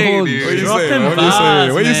else, dude. Holy What you Drop saying? them What you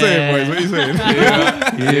saying? What you bars, saying, boys? What you saying?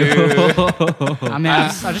 I mean, I'm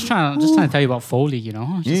just trying to tell you about Foley, you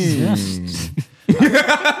know? Just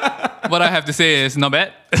What I have to say is not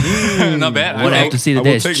bad. Not bad. What I have to say to I that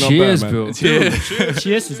will is take not cheers, bad, man. bro.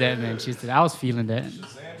 cheers to that, man. Cheers to that. I was feeling that.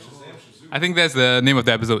 I think that's the name of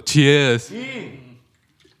the episode. Cheers.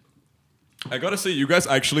 I gotta say, you guys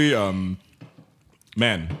actually,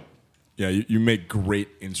 man, yeah, you make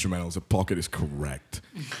great instrumentals. The pocket is correct.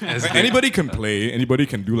 Like, anybody can play, anybody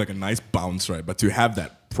can do like a nice bounce, right? But to have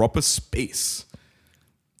that proper space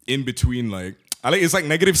in between, like, it's like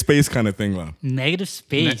negative space kind of thing, lah. Negative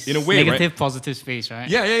space. In a way, Negative, right? positive space, right?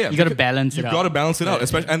 Yeah. You gotta balance it out. You gotta balance it out,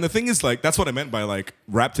 especially. And the thing is, like, that's what I meant by like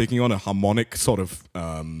rap taking on a harmonic sort of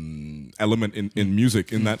element in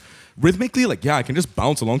music. In that rhythmically, like, yeah, I can just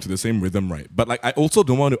bounce along to the same rhythm, right? But like, I also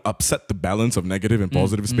don't want to upset the balance of negative and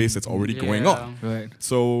positive space that's already going on. Right.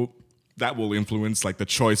 So that will influence like the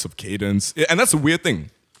choice of cadence, and that's a weird thing.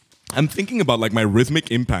 I'm thinking about like my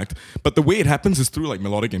rhythmic impact, but the way it happens is through like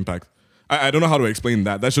melodic impact. I don't know how to explain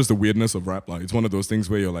that. That's just the weirdness of rap. Like, it's one of those things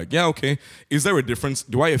where you're like, yeah, okay. Is there a difference?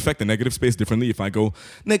 Do I affect the negative space differently if I go,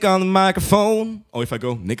 Nick on the microphone? Or if I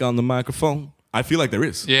go, Nick on the microphone? I feel like there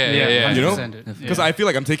is. Yeah. You know? 100%. Because I feel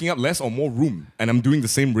like I'm taking up less or more room, and I'm doing the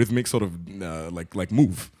same rhythmic sort of like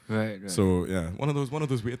move. Right. So yeah, one of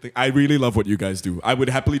those weird things. I really love what you guys do. I would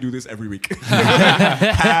happily do this every week.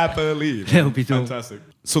 Happily. That would be dope. Fantastic.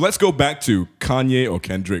 So let's go back to Kanye or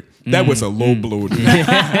Kendrick. That was a low blow, dude.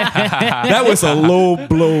 That was a low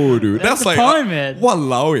blow, dude. That's the like point, man.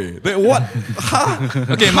 Walao eh. What? Ha?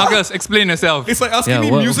 Okay, Marcus, explain yourself. It's like asking Yeah,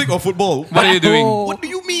 me what- music or football. What are you doing? What do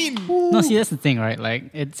you mean? No, see, that's the thing, right? Like,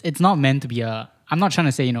 it's not meant to be a. I'm not trying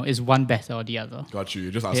to say, is one better or the other. Got you.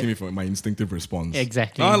 You're just asking me for my instinctive response.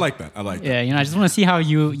 Exactly. Oh, I like that. I like that. Yeah, I just want to see how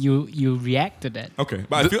you react to that. Okay,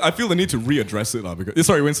 but I feel the need to readdress it, because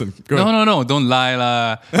sorry, Winston. Go ahead. No, don't lie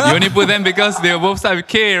lah. You only put them because they were both start with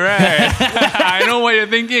K, right? I know what you're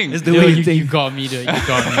thinking. It's the Dude, way you you think. got me, dude. You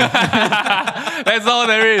got me. That's all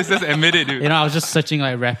there is. Just admit it, dude. I was just searching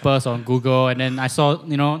like rappers on Google, and then I saw,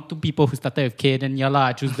 two people who started with K. Then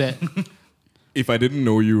I choose that. If I didn't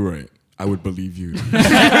know you right, I would believe you.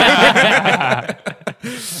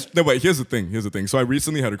 No, but here's the thing. So I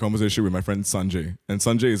recently had a conversation with my friend Sanjay, and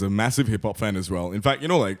Sanjay is a massive hip hop fan as well. In fact,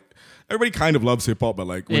 like everybody kind of loves hip hop, but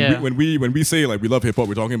like when we say like we love hip hop,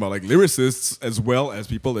 we're talking about like lyricists as well as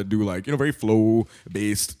people that do like very flow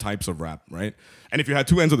based types of rap, right? And if you had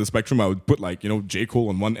two ends of the spectrum, I would put like J. Cole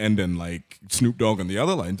on one end and like Snoop Dogg on the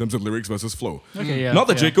other, like in terms of lyrics versus flow. Okay, yeah. Not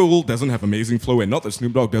that yeah. J. Cole doesn't have amazing flow, and not that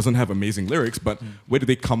Snoop Dogg doesn't have amazing lyrics, but where do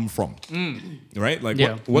they come from? Right? Like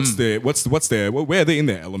Yeah. what's their where are they in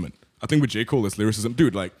their element? I think with J. Cole, it's lyricism,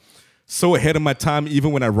 dude. Like so ahead of my time,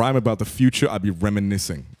 even when I rhyme about the future, I'd be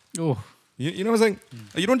reminiscing. Oh. You know what I'm saying?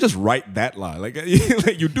 You don't just write that line. Like,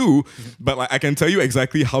 like you do, but like I can tell you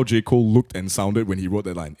exactly how J. Cole looked and sounded when he wrote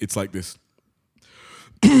that line. It's like this.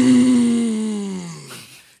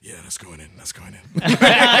 Yeah, that's going in.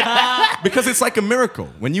 Because it's like a miracle.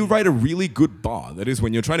 When you write a really good bar, that is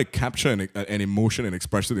when you're trying to capture an emotion and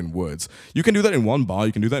express it in words. You can do that in one bar,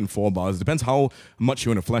 you can do that in 4 bars. It depends how much you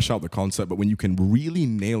want to flesh out the concept, but when you can really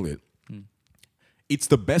nail it, it's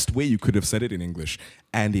the best way you could have said it in English,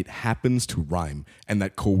 and it happens to rhyme, and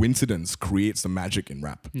that coincidence creates the magic in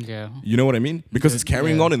rap. Yeah. You know what I mean? Because it's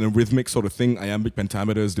carrying Yeah. on in a rhythmic sort of thing, iambic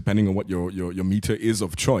pentameters, depending on what your meter is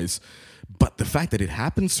of choice. But the fact that it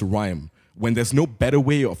happens to rhyme when there's no better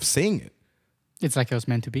way of saying it, It's like it was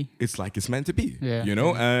meant to be. it's like it's meant to be. Yeah.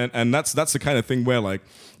 And that's the kind of thing where like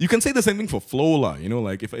you can say the same thing for flow lah.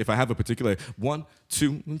 Like if I have a particular 1,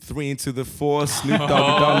 2, 3 to the 4, Snoop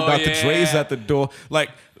Dogg, Dr. Dre's at the door. Like,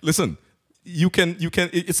 listen, you can.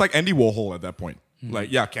 It's like Andy Warhol at that point. Like,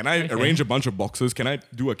 yeah, can I arrange a bunch of boxes? Can I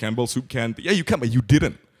do a Campbell soup can? Yeah, you can, but you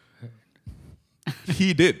didn't.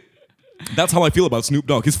 He did. That's how I feel about Snoop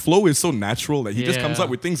Dogg. His flow is so natural that he just comes Yeah.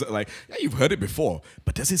 up with things that like, yeah, you've heard it before,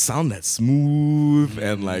 but does it sound that smooth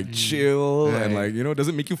and like chill and like, does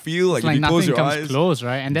it make you feel like, It's like if you close nothing your comes eyes? close,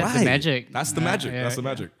 right? And that's the Right. magic. That's the magic. Yeah, That's the yeah.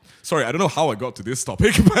 magic. Sorry, I don't know how I got to this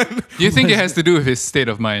topic, but Do you think it has to do with his state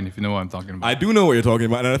of mind, if you know what I'm talking about? I do know what you're talking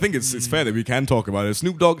about, and I think it's fair that we can talk about it.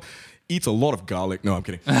 Snoop Dogg eats a lot of garlic. No, I'm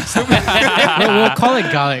kidding. We'll call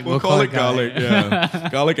it garlic. We'll call it garlic. Yeah,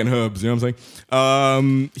 garlic and herbs. You know what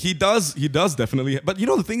I'm saying? He does definitely. But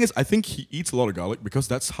the thing is, I think he eats a lot of garlic because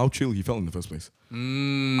that's how chill he felt in the first place.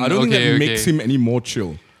 I don't think that makes him any more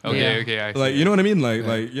chill. Okay, I see. Like, you know what I mean?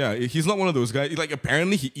 Like, yeah, he's not one of those guys. Like,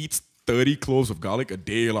 apparently he eats 30 cloves of garlic a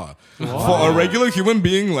day lah. For a regular human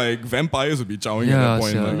being, like vampires would be chowing at Yeah, that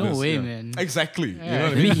point. sure. Like No this, way, yeah. man. Exactly. You know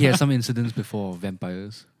what I Maybe mean? he has some incidents before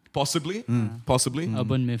vampires. Possibly. Possibly.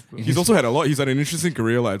 Urban myth, bro. He's also had a lot. He's had an interesting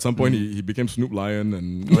career. Like at some point, he became Snoop Lion,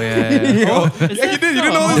 and Oh, yeah. you know, yeah, he did. You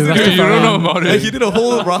didn't know this? You did you? don't know about Like, it. he did a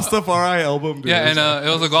whole Rastafari album. Dude. Yeah, and it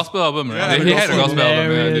was a gospel album, right? Yeah, he had a gospel album. Yeah,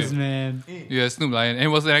 Hilarious, dude. man. Yeah, Snoop Lion. And it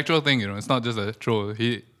was an actual thing, It's not just a troll.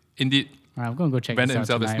 He indeed Alright, I'm gonna go check branded this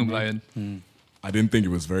out himself as tonight, Snoop man. Lion. I didn't think it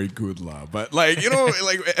was very good, lah. But like,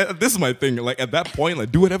 this is my thing. Like at that point,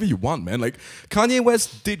 like do whatever you want, man. Like Kanye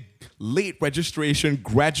West did late registration,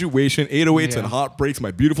 graduation, 808s and Yeah. heartbreaks, My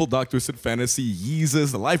Beautiful Dark Twisted Fantasy,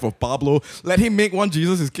 Yeezus, The Life of Pablo. Let him make one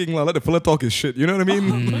Jesus is King, lah. Let the fella talk his shit. You know what I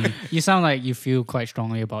mean? You sound like you feel quite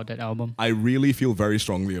strongly about that album. I really feel very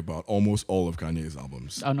strongly about almost all of Kanye's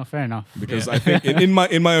albums. Oh no, fair enough. Because I think, in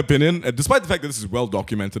my opinion, despite the fact that this is well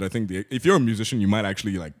documented, I think if you're a musician, you might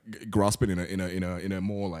actually like grasp it in a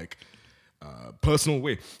more like personal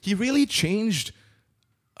way. He really changed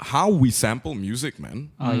how we sample music,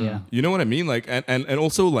 man. Oh yeah. You know what I mean? Like and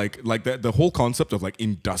also like the whole concept of like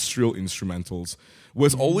industrial instrumentals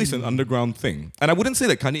was always an underground thing. And I wouldn't say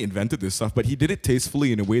that Kanye invented this stuff, but he did it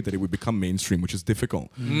tastefully in a way that it would become mainstream, which is difficult.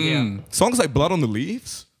 Yeah. Songs like Blood on the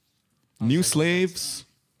Leaves, New Slaves,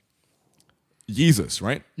 Jesus,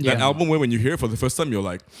 right? That Yeah. album where when you hear it for the first time, you're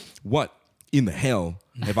like, what in the hell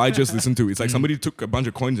have I just listened to? It's like somebody took a bunch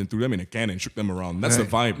of coins and threw them in a can and shook them around. That's the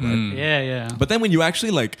vibe, right? Yeah. But then when you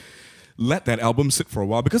actually like let that album sit for a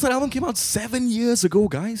while, because that album came out 7 years ago,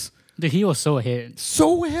 guys. Dude, he was so ahead.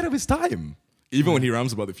 So ahead of his time. Even when he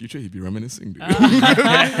rhymes about the future, he'd be reminiscing, dude.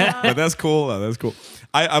 But that's cool. That's cool.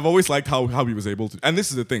 I've always liked how he was able to. And this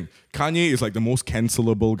is the thing. Kanye is like the most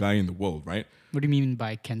cancelable guy in the world, right? What do you mean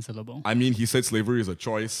by cancelable? I mean, he said slavery is a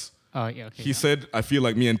choice. Oh yeah. Okay. He said, I feel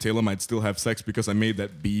like me and Taylor might still have sex because I made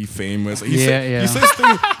that B famous. He Yeah. says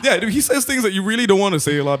things, dude, he says things that you really don't want to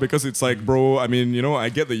say a lot because it's like, bro, I mean, you know, I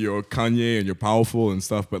get that you're Kanye and you're powerful and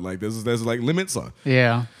stuff, but like there's like limits.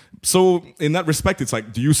 Yeah. So in that respect, it's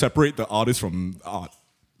like, do you separate the artist from art?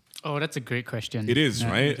 Oh, that's a great question. It is, Yeah,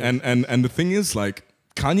 right? it is. And the thing is, like,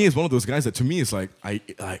 Kanye is one of those guys that to me is like, I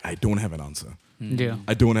don't have an answer. Yeah.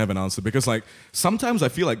 I don't have an answer because like sometimes I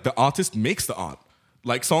feel like the artist makes the art.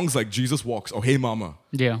 Like songs like Jesus Walks or Hey Mama.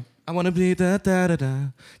 Yeah. I wanna be da da da da,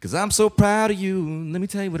 cause I'm so proud of you. Let me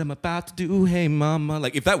tell you what I'm about to do. Hey mama.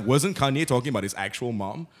 Like if that wasn't Kanye talking about his actual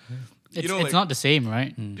mom, It's, know, it's like- not the same,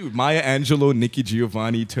 right? dude, Maya Angelou, Nikki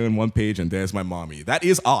Giovanni, turn one page and there's my mommy. That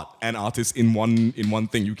is art and artist in one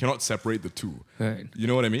thing. You cannot separate the two. Right. You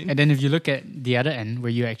know what I mean? And then if you look at the other end,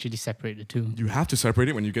 where you actually separate the two. You have to separate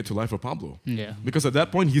it when you get to Life of Pablo. Yeah. Because at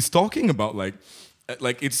that point he's talking about like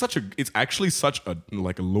it's actually such a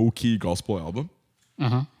like a low key gospel album.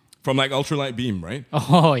 Uh-huh. From like Ultralight Beam, right?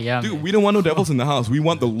 Oh yeah. Dude, man. we don't want no devils in the house. We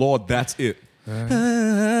want the Lord. That's it.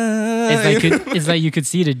 It's like you could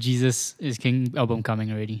see the Jesus is King album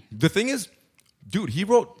coming already. The thing is, dude, he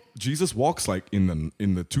wrote Jesus Walks like in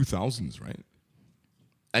the 2000s, right?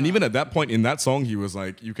 And even at that point in that song, he was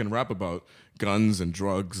like, you can rap about guns and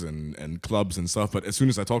drugs and clubs and stuff, but as soon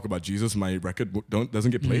as I talk about Jesus, my record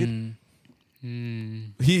doesn't get played.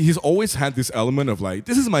 He's always had this element of like,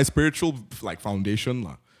 this is my spiritual like foundation.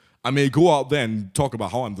 La. I may go out there and talk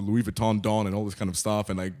about how I'm the Louis Vuitton Don and all this kind of stuff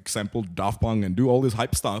and like sample Daft Punk and do all this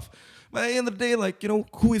hype stuff. But at the end of the day, like, you know,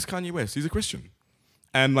 who is Kanye West? He's a Christian.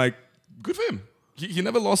 And like, good for him. He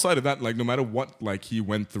never lost sight of that, like no matter what like he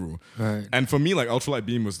went through. Right. And for me, like Ultralight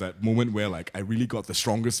Beam was that moment where like I really got the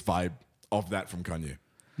strongest vibe of that from Kanye.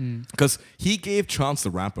 Because he gave Chance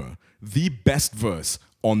the Rapper the best verse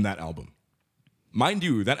on that album. Mind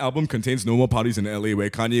you, that album contains No More Parties in LA where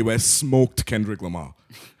Kanye West smoked Kendrick Lamar.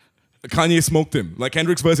 Kanye smoked him. Like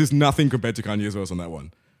Kendrick's verse is nothing compared to Kanye's verse on that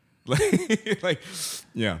one. Like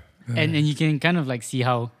yeah. And you can kind of like see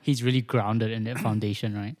how he's really grounded in that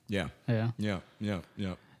foundation, right? Yeah. Yeah. Yeah.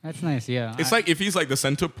 That's nice, yeah. It's like if he's like the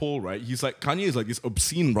center pole, right? He's like Kanye is like this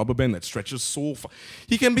obscene rubber band that stretches so far.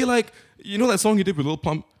 He can be like, you know that song he did with Lil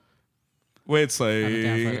Pump, where it's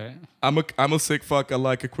like, I'm a sick fuck, I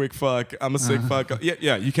like a quick fuck, I'm a sick fuck.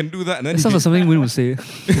 Yeah, you can do that, and then It he sounds like something Win would say.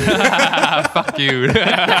 Fuck you.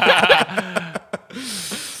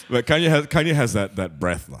 but Kanye has that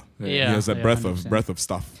breath, lah. Yeah, He has that yeah, breath 100%. of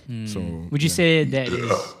stuff. So Would you say that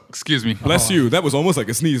is Excuse me. bless you? That was almost like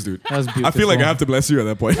a sneeze, dude. that was beautiful? I feel like I have to bless you at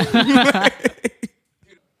that point.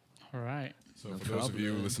 All right. So for those of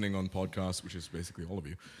you listening on podcast, which is basically all of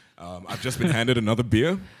you, I've just been handed another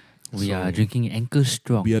beer. We are drinking Anchor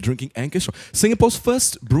Strong. We are drinking Anchor Strong. Singapore's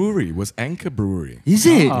first brewery was Anchor Brewery. Is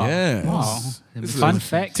it? Oh, Yes. Wow. This Fun is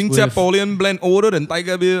fact. Singaporean blend older than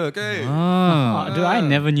Tiger beer. Okay. Oh, dude, I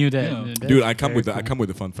never knew that. That's Dude, I come very with the cool. I come with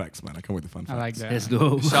the fun facts, man. I come with the fun facts. I like that. Let's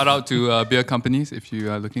go. Shout out to beer companies if you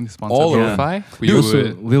are looking to sponsor All of Verify. We Dude, would.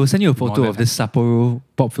 so we will send you a photo more of than this Sapporo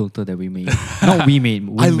pop filter that we made. Not we made.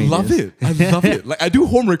 I Win made love this. it. I love it. Like I do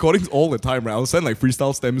home recordings all the time, right? I'll send like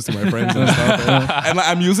freestyle stems to my friends and stuff. And like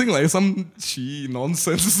I'm using like some chi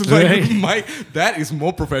nonsense. Like that is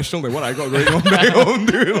more professional than what I got going on back home,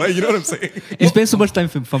 dude. Like you know what I'm saying? You spend so much time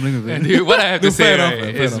fumbling with it. Dude, what I have to No, say fair enough, right,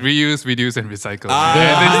 man, fair is enough. reuse, reduce, and recycle.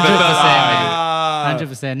 Ah,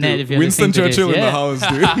 100%. Ned, if you're Winston listening to this, Churchill in the yeah. house,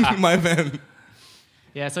 dude. My man.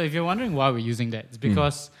 Yeah, so if you're wondering why we're using that, it's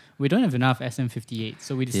because we don't have enough SM58.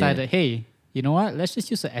 So we decided, hey, you know what? Let's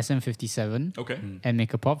just use the SM57 Okay. and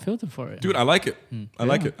make a pop filter for it. Dude, I like it. I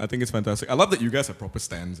like it. I think it's fantastic. I love that you guys have proper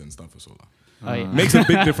stands and stuff as well. Oh, yeah. Makes a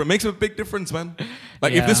big difference. Makes a big difference, man.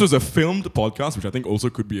 Like if Yeah. this was a filmed podcast, which I think also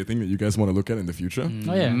could be a thing that you guys want to look at in the future.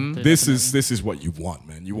 Oh, yeah. This is what you want,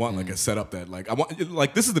 man. You want like a setup that like I want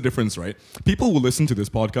like this is the difference, right? People will listen to this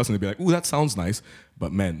podcast and they'll be like, "Ooh, that sounds nice,"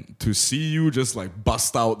 But man, to see you just like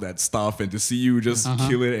bust out that stuff and to see you just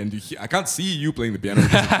kill it, and I can't see you playing the piano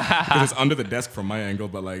because it's under the desk from my angle.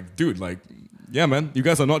 But like, dude, like, yeah, man, you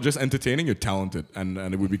guys are not just entertaining; you're talented, and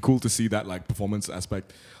it would be cool to see that like performance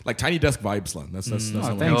aspect, like Tiny Desk vibes, lah. That's thanks.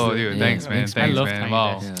 Oh, dude, thanks, man. I Thanks, love man. Tiny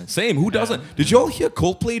Wow. Desk. Same. Who doesn't? Did you all hear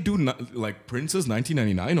Coldplay do like Prince's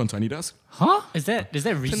 1999 on Tiny Desk? Huh? Is that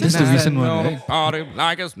recent? That's the recent one, right? Party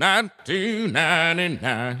like it's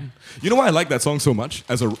 1999. You know why I like that song so much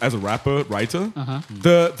as a rapper writer?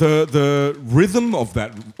 The rhythm of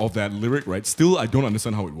that lyric, right? Still, I don't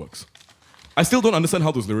understand how it works. I still don't understand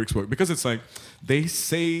how those lyrics work because it's like they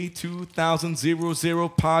say 2000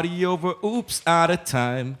 party over, oops, out of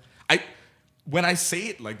time. When I say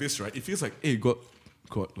it like this, right, it feels like, hey, got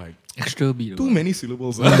like Extra beat. too many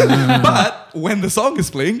syllables. But when the song is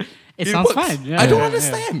playing, It sounds works. fine. Yeah, I don't yeah,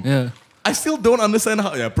 understand. Yeah. I still don't understand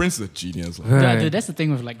how. Yeah, Prince is a genius. Like. Right. Dude, that's the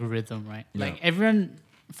thing with like rhythm, right? Like everyone,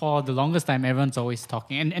 for the longest time, everyone's always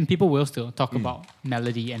talking, and people will still talk about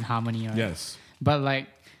melody and harmony, right? Yes. But like,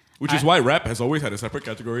 Which is why rap has always had a separate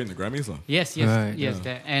category in the Grammys. yes, Right,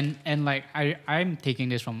 that, and like I'm taking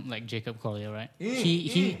this from like Jacob Collier, right?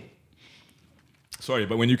 He Sorry,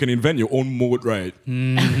 but when you can invent your own mode, right?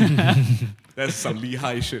 That's some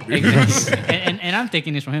Lehigh shit. Dude. exactly, and I'm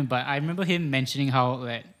taking this from him. But I remember him mentioning how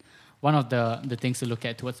like one of the things to look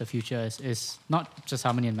at towards the future is not just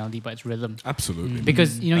harmony and melody, but it's rhythm. Absolutely.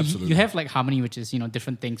 Because you know Absolutely. you have like harmony, which is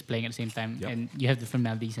different things playing at the same time, Yep. and you have different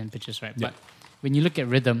melodies and pitches, right? Yep. But when you look at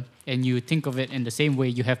rhythm and you think of it in the same way,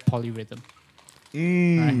 you have polyrhythm,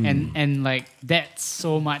 right? And like that's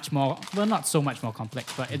so much more. Well, not so much more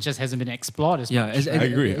complex, but it just hasn't been explored as Yeah, much. I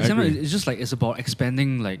agree, I agree. It's just like it's about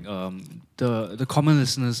expanding like the common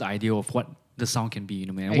listener's idea of what the sound can be,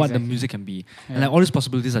 man, and what the Exactly. music can be, and Yeah. like all these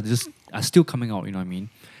possibilities are still coming out, you know what I mean?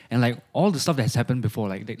 And like all the stuff that has happened before,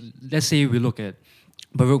 like let's say we look at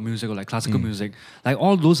Baroque music or like classical music, like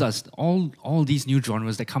all those are all these new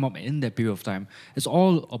genres that come up in that period of time. It's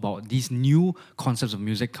all about these new concepts of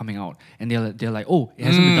music coming out, and they're like, oh, it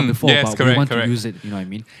hasn't been done before, yes, but correct, we want correct. to use it. You know what I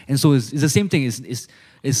mean? And so it's the same thing.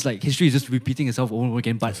 It's like history is just repeating itself over and over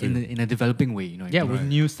again, but in a developing way. You know? What I Yeah, mean? with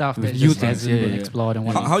new stuff With that new just things, hasn't yeah, been yeah. explored and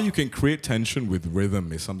How, whatnot. how you can create tension with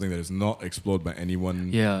rhythm is something that is not explored by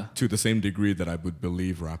anyone Yeah. to the same degree that I would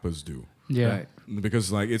believe rappers do. Yeah. Right.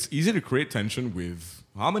 Because like it's easy to create tension with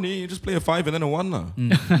harmony. You just play a 5 and then a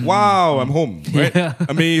 1. Wow, I'm home. Right?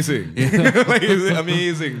 Amazing. Like, is it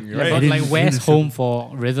amazing. Yeah, Right? but like, where's Innocent. home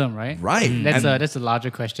for rhythm, right? Right. That's a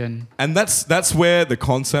larger question. And that's where the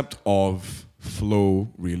concept of flow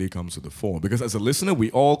really comes to the fore. Because as a listener,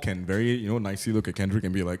 we all can very nicely look at Kendrick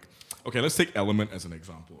and be like, okay, let's take Element as an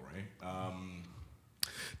example, right?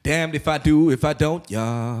 Damned if I do, if I don't,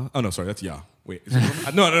 yeah. Oh no, sorry, that's yeah. Wait, is it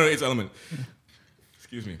Element? No, it's Element.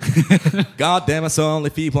 Excuse me. God damn us all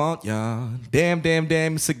if he want ya. Damn,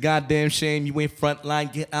 it's a goddamn shame you ain't front line,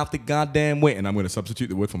 get out the goddamn way. And I'm gonna substitute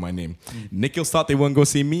the word for my name. Nikhil thought they wouldn't go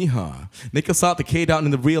see me, huh? Nikhil thought the K down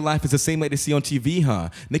in the real life is the same like they see on TV, huh?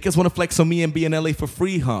 Nikhils wanna flex on me and be in LA for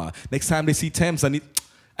free, huh? Next time they see Thames, I need.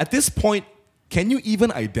 At this point, can you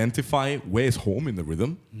even identify where's home in the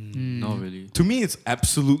rhythm? Not really. To me, it's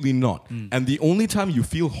absolutely not. And the only time you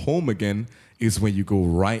feel home again is when you go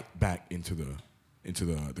right back into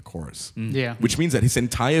the chorus. Yeah. Which means that his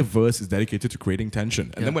entire verse is dedicated to creating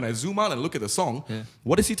tension. And then when I zoom out and look at the song,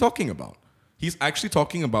 what is he talking about? He's actually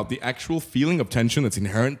talking about the actual feeling of tension that's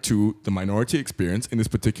inherent to the minority experience in this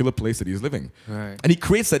particular place that he's living. Right. And he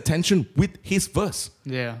creates that tension with his verse.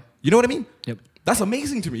 Yeah. You know what I mean? Yep. That's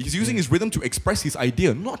amazing to me. He's using his rhythm to express his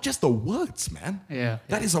idea, not just the words, man. Yeah.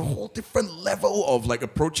 That is a whole different level of like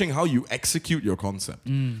approaching how you execute your concept.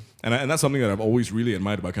 And that's something that I've always really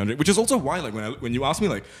admired about Kendrick, which is also why like when you ask me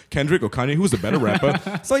like Kendrick or Kanye, who's the better rapper,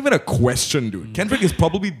 it's not even a question, dude. Kendrick is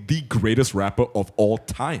probably the greatest rapper of all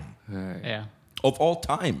time. Right. Yeah. Of all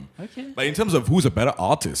time. Okay. Like in terms of who's a better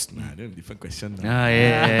artist, man, different question. Ah,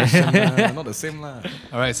 yeah. Not the same lah.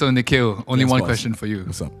 All right, so Nikhil, only Yes, one boss. question for you.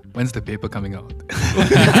 What's up? When's the paper coming out?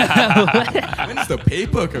 When's the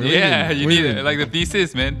paper coming? Yeah, you What do need mean? it. Like the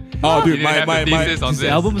thesis, man. Oh, You dude, didn't my have the thesis on The this.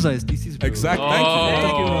 albums are his thesis, bro. Exactly. Thank you.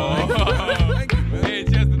 Oh. Thank you, man. Hey,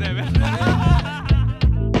 cheers to that, man.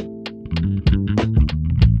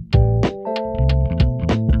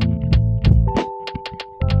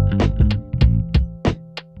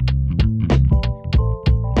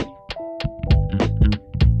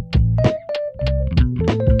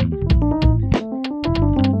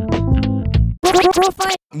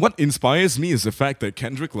 What inspires me is the fact that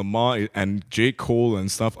Kendrick Lamar and J. Cole and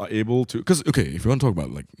stuff are able to. Because, okay, if you want to talk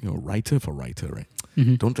about, like, writer for writer,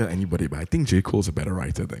 right? Don't tell anybody, but I think J. Cole's a better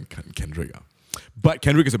writer than Kendrick. But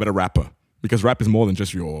Kendrick is a better rapper. because rap is more than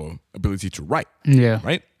just your ability to write, Yeah.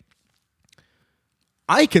 right?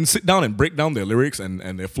 I can sit down and break down their lyrics and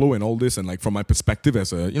their flow and all this, and like from my perspective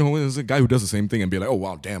as a guy who does the same thing and be like, oh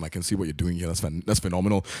wow, damn, I can see what you're doing here. That's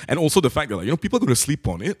phenomenal. And also the fact that like people are going to sleep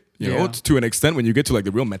on it, you know, to an extent. When you get to like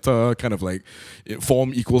the real meta kind of like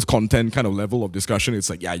form equals content kind of level of discussion, it's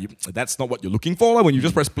like that's not what you're looking for like, when you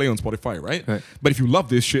just press play on Spotify, right? But if you love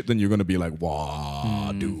this shit, then you're going to be like,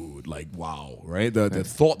 wow, dude, like wow, right? The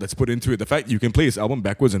thought that's put into it, the fact you can play his album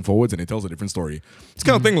backwards and forwards and it tells a different story. It's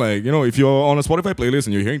kind of thing like, you know, if you're on a Spotify playlist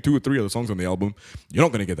and you're hearing 2 or 3 of the songs on the album, you're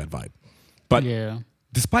not going to get that vibe. But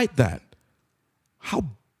despite that,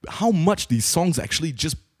 how much these songs actually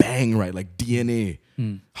just bang, right? Like DNA,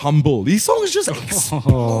 Humble. These songs just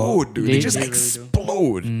explode, dude. They just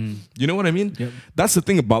explode. You know what I mean? Yep. That's the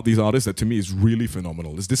thing about these artists that to me is really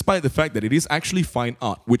phenomenal. Is despite the fact that it is actually fine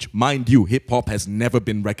art, which, mind you, hip hop has never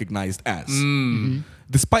been recognized as.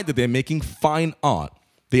 Despite that they're making fine art,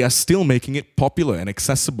 they are still making it popular and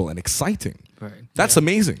accessible and exciting. Right. That's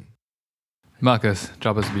amazing. Marcus,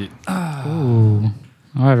 drop us a beat. Ooh.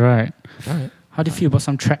 All right. How do you feel about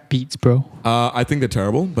some trap beats, bro? I think they're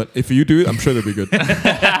terrible, but if you do it, I'm sure they'll be good.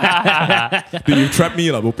 Dude, you trap me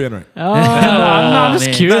like open, right? Oh, I'm just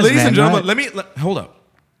Now, curious, ladies man. and gentlemen, hold up.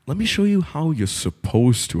 Let me show you how you're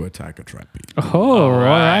supposed to attack a trap beat. Oh, all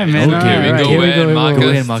right, man. Okay, All we right, go here we in. go. Marcus, Go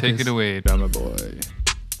ahead, Marcus. take it away, drummer boy.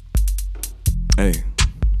 Hey.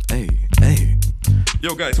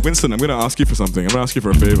 Yo, guys, Winston, I'm going to ask you for something. I'm going to ask you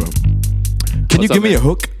for a favor. Can you What's give up, me a man?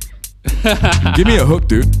 hook? Give me a hook,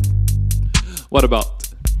 dude. What about?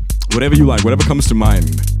 Whatever you like, whatever comes to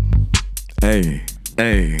mind. Hey.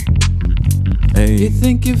 You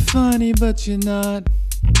think you're funny, but you're not.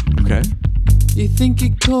 Okay. You think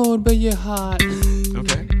you're cold, but you're hot.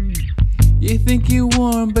 Okay. You think you're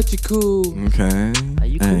warm, but you're cool. Okay. Are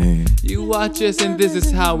you cool? Hey. You watch us, and this is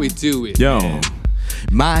how we do it. Yo.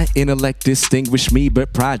 My intellect distinguish me,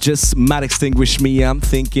 but pride just might extinguish me. I'm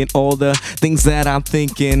thinking all the things that I'm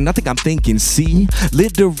thinking. I think I'm thinking, see,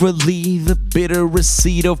 literally the bitterest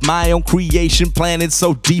seed of my own creation. Planted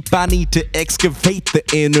so deep, I need to excavate the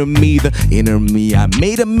inner me. The inner me. I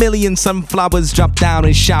made a million sunflowers drop down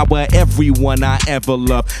and shower everyone I ever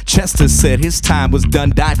loved. Chester said his time was done,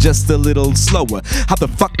 die just a little slower. How the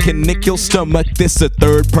fuck can Nikhil stomach this? A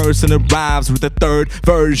third person arrives with a third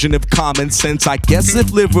version of common sense. I guess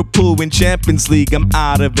if Liverpool win Champions League, I'm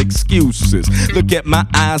out of excuses. Look at my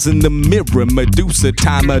eyes in the mirror, Medusa,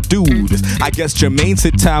 time I do this. I guess Jermaine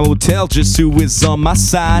said time will tell just who is on my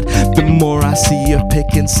side. The more I see you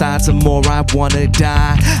picking sides, the more I wanna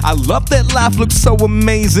die. I love that life looks so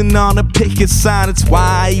amazing on a picket sign. It's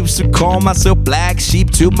why I used to call myself black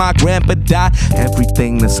sheep till my grandpa died.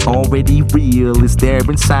 Everything that's already real is there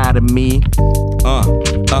inside of me.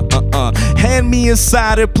 Hand me a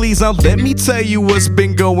cider, please. Now let me tell you what's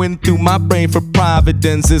been going through my brain for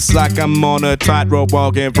Providence. It's like I'm on a tightrope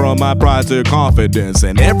walking from my pride to confidence.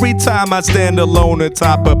 And every time I stand alone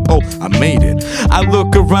atop a pole, I made it. I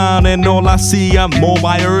look around and all I see are more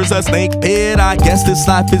wires, a snake pit. I guess this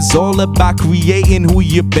life is all about creating who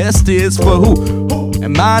your best is for who.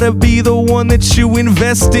 Am I to be the one that you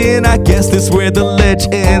invest in? I guess this where the ledge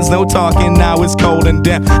ends. No talking, now it's cold and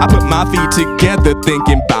damp. I put my feet together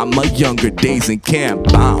thinking about my younger days in camp.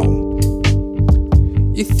 Bow.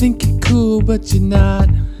 You think you're cool, but you're not.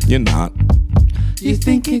 You're not. You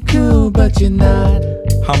think you're cool, but you're not.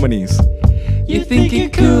 Harmonies. You think you're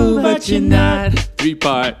cool, but you're not.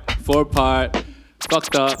 3-part, 4-part,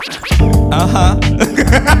 fucked up.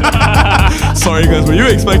 Sorry guys, were you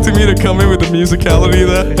expecting me to come in with the musicality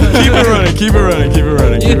there? Keep it running, keep it running, keep it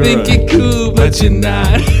running. You think you're cool, but you're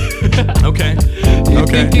not. Okay. You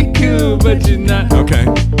think you're cool, but you're not. Okay.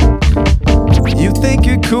 You think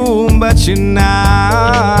you're cool, but you're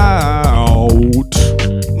not.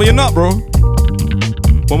 But you're not, bro.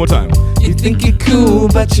 One more time. You think you're cool,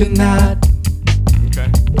 but you're not. Okay.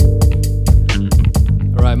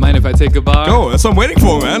 Alright, mind if I take a bar? Go, that's what I'm waiting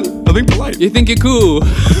for, man. I'm being polite. You think you're cool,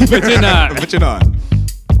 but you're not. But you're not.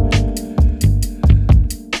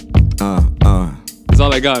 That's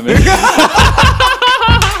all I got, man.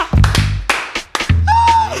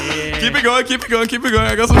 Keep it going, keep it going, keep it going.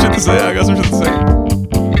 I got some shit to say.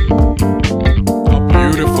 Oh,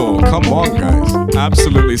 beautiful. Come on, guys.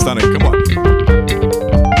 Absolutely stunning. Come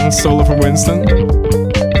on. Solo from Winston.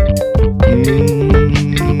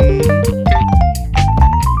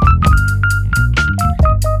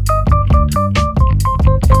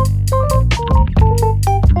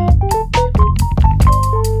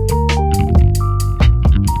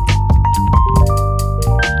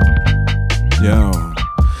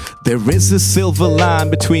 There is a silver line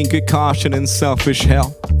between good caution and selfish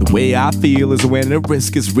hell. The way I feel is when the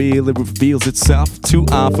risk is real, it reveals itself. Too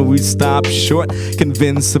often we stop short,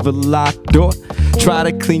 convinced of a locked door. Try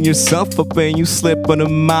to clean yourself up and you slip on a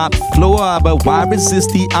mop floor. But why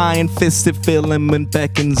resist the iron-fisted filament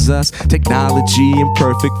beckons us? Technology and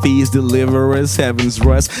perfect fees deliver us heaven's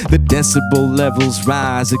rust. The decibel levels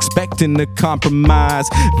rise, expecting a compromise.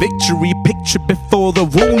 Victory picture before the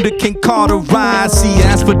wounded can cauterize. See,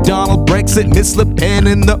 as for Donald, Brexit, Miss Le Pen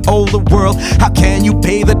in the older world, how can you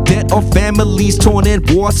pay the debt of families torn and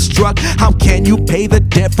war struck? How can you pay the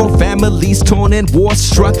debt for families torn and war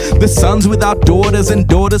struck? The sons without daughters and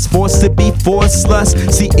daughters forced to be forceless.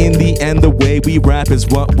 See, in the end, the way we rap is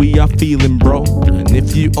what we are feeling, bro. And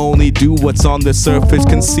if you only do what's on the surface,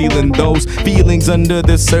 concealing those feelings under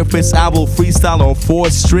the surface, I will freestyle on 4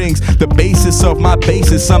 strings. The basis of my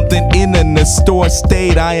bass is something in a store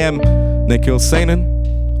state. I am Nikhil Senan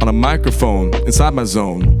on a microphone inside my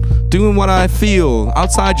zone, doing what I feel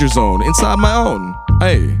outside your zone, inside my own.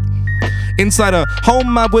 Hey. Inside a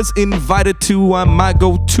home I was invited to, I might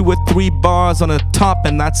go 2 or 3 bars on a top,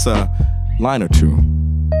 and that's a line or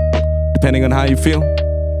 2, depending on how you feel.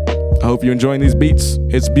 I hope you're enjoying these beats.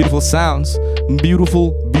 It's beautiful sounds.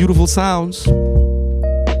 Beautiful, beautiful sounds.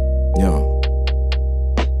 Yo.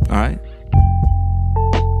 Alright.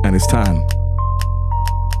 And it's time.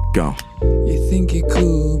 Go. You think you're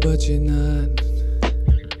cool, but you're not.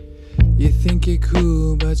 You think you're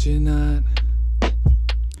cool, but you're not.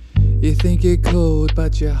 You think you're cold,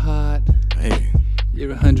 but you're hot. Hey. You're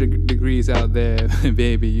 100 degrees out there,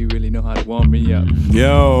 baby. You really know how to warm me up.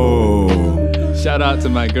 Yo. Shout out to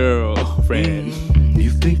my girlfriend. You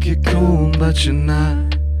think you're cool, but you're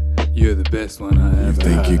not. You're the best one I You ever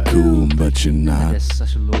think you're cool, but you're not. That's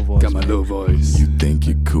such a low voice. Got my low voice. You think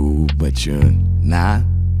you're cool, but you're not.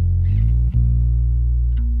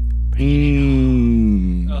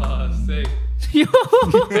 Oh, sick.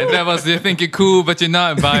 And that was You Think You're Cool But You're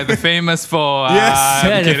Not by the famous 4. Yes,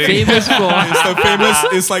 I'm the kidding. famous 4. It's the famous.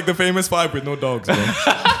 It's like the famous 5 with no dogs, bro.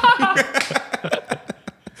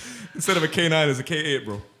 Instead of a K9, it's a K8,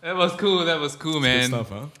 bro. That was cool. That was cool, man. Good stuff,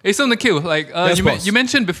 huh? Hey, so Nikhil, like Yes, boss. you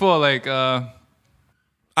mentioned before, like I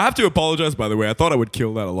have to apologize, by the way. I thought I would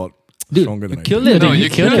kill that a lot Dude, stronger than I kill did. it. No, dude. you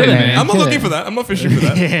killed it, man. I'm not looking for that. I'm not fishing for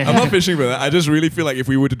that. I'm not fishing for that. I just really feel like if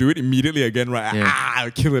we were to do it immediately again, right, Yeah. I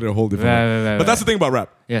would kill it a whole different Right, way. right, right, But that's the thing about rap.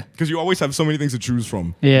 Yeah. Because you always have so many things to choose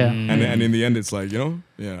from. Yeah. And in the end, it's like, you know,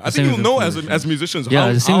 yeah. I same think you'll with know musicians. as musicians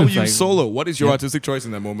Yeah, the same how with you like- solo. What is your artistic choice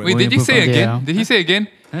in that moment? wait, did he say again? Yeah. Did he say again?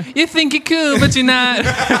 You think you're cool, but you're not.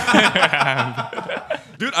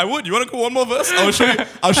 Dude, I would. You want to go one more verse? I'll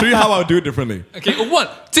show you how I'll do it differently. Okay, a 1,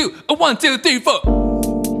 2, a 1, 2, 3, 4.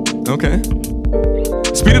 Okay.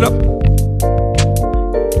 Speed it up.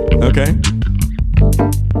 Okay.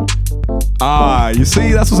 You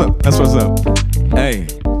see, that's what's up. That's what's up. Hey.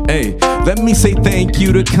 Hey, let me say thank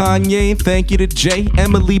you to Kanye, thank you to Jay,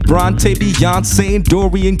 Emily, Bronte, Beyonce, and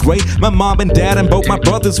Dorian Gray. My mom and dad and both my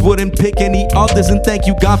brothers wouldn't pick any others. And thank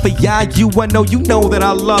you, God, for you. I know you know that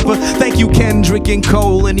I love her. Thank you, Kendrick and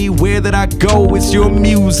Cole. Anywhere that I go, it's your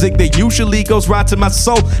music that usually goes right to my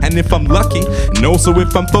soul. And if I'm lucky, and also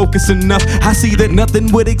if I'm focused enough, I see that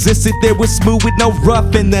nothing would exist if there was smooth with no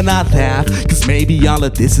rough. And then I laugh, cause maybe all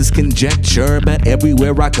of this is conjecture, but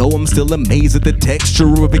everywhere I go, I'm still amazed at the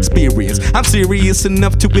texture of experience. I'm serious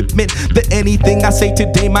enough to admit that anything I say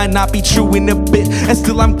today might not be true in a bit, and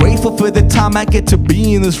still I'm grateful for the time I get to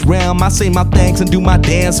be in this realm. I say my thanks and do my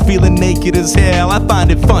dance, feeling naked as hell. I find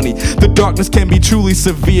it funny, the darkness can be truly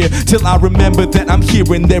severe, till I remember that I'm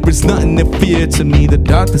here and there is nothing to fear. To me, the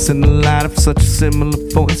darkness and the light of such a similar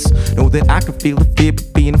voice. Know that I can feel the fear,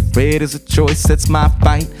 but being afraid is a choice. That's my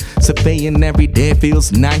fight. Surveying every day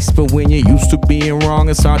feels nice, but when you're used to being wrong,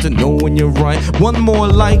 it's hard to know when you're right. One more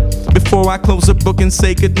light before I close the book and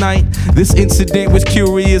say goodnight. This incident was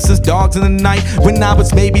curious as dogs in the night. When I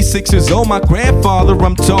was maybe 6 years old, my grandfather,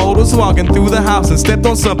 I'm told, was walking through the house and stepped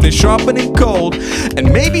on something sharp and cold.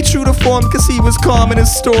 And maybe true to form, cause he was calm in a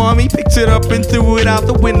storm, he picked it up and threw it out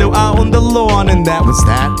the window out on the lawn. And that was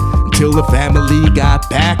that, until the family got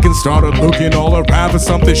back and started looking all around for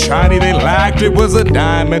something shiny they liked. It was a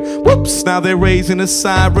diamond. Whoops, now they're raising a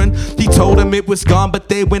siren. He told them it was gone, but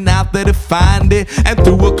they went out there to find it and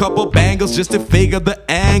threw a couple bangles just to figure the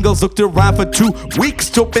angles. Looked around for 2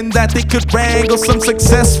 weeks, hoping that they could wrangle some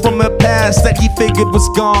success from a past that he figured was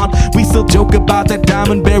gone. We still joke about that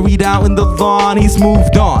diamond buried out in the lawn. He's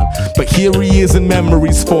moved on, but here he is in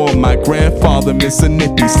memories form. My grandfather, Mr.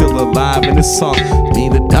 Nippy, still alive in his song. Me,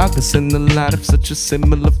 the darkness voice in the light of such a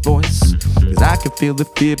similar voice. Cause I can feel the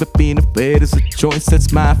fear, but being afraid is a choice,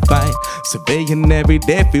 that's my fight. Surveying every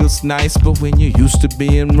day feels nice, but when you're used to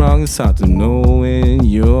being wrong, it's hard to know when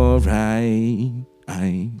you're right.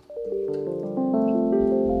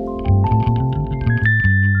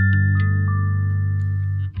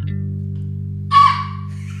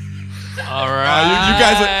 All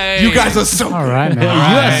right. You guys are so All right, man.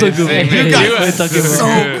 You are so good. Same man. here. You You are are so good.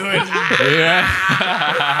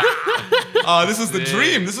 This is the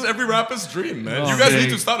dream. This is every rapper's dream, man. you guys need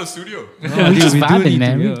to start a studio. We're just vibing,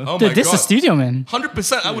 man. Oh Dude, my this is God. a studio, man.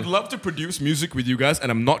 100%. I would love to produce music with you guys,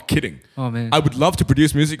 and I'm not kidding. Oh, man. I would love to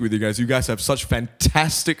produce music with you guys. You guys have such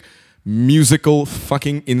fantastic musical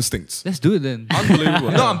fucking instincts. Let's do it then.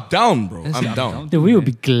 Unbelievable. No, I'm down, bro. Let's- I'm down. Dude, we will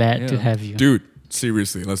be glad to Yeah. have you. Dude,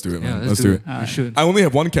 seriously, let's do it, Yeah, man. let's do it. We should. I only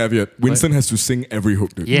have one caveat. Winston has to sing every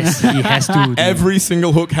hook, dude. Yes, he has to. dude. Every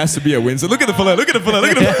single hook has to be a Winston. Look at the fella, look at the fella,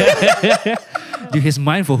 look at the fella. Dude, his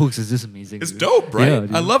mind for hooks is just amazing. It's dude. dope, right? Yeah,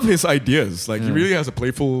 dude. I love his ideas. Like, he really has a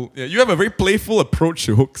playful, you have a very playful approach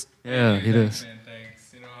to hooks. Yeah, he does.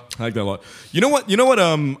 I like that a lot. You know what?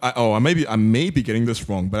 I may be getting this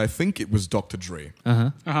wrong, but I think it was Dr. Dre.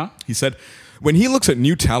 He said when he looks at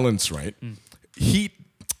new talents, right?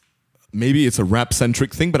 Maybe it's a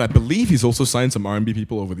rap-centric thing, but I believe he's also signed some R&B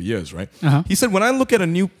people over the years, right? He said, when I look at a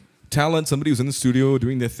new talent, somebody who's in the studio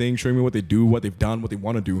doing their thing, showing me what they do, what they've done, what they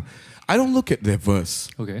want to do, I don't look at their verse.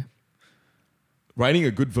 Okay. Writing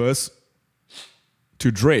a good verse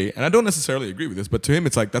to Dre, and I don't necessarily agree with this, but to him,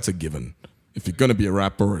 it's like, that's a given. If you're going to be a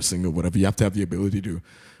rapper or a singer, whatever, you have to have the ability to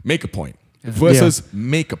make a point. Versus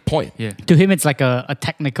make a point. Yeah. To him, it's like a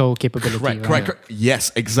technical capability. Correct. right?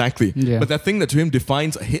 Yes, exactly. Yeah. But that thing that to him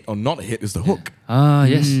defines a hit or not a hit is the hook. Ah,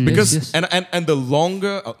 yes. Because yes. and the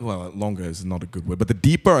longer, longer is not a good word, but the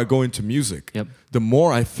deeper I go into music, Yep. the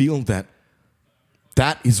more I feel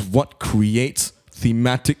that is what creates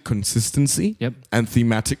thematic consistency Yep. and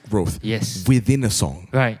thematic growth Yes. within a song.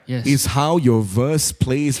 Right, yes. Is how your verse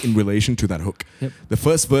plays in relation to that hook. Yep. The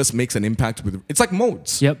first verse makes an impact with it's like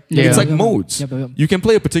modes. Yep. Yeah. It's like Yep. modes. Yep. You can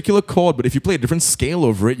play a particular chord, but if you play a different scale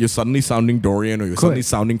over it, you're suddenly sounding Dorian or you're suddenly Correct.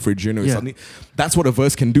 sounding Phrygian or you're Yeah. suddenly that's what a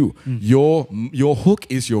verse can do. Your hook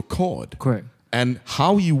is your chord. Correct. And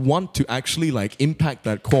how you want to actually like impact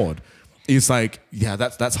that chord is like, yeah,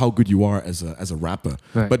 that's how good you are as a rapper.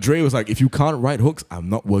 Right. But Dre was like, if you can't write hooks, I'm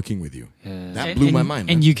not working with you. Yeah. That blew my mind.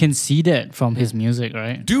 And man. you can see that from his music,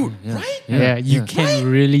 right? Dude, Yeah. right? Yeah, you Yeah. can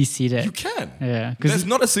really see that. You can. Yeah, There's because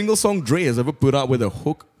not a single song Dre has ever put out where the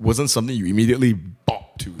hook wasn't something you immediately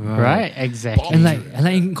bop to. right, exactly. And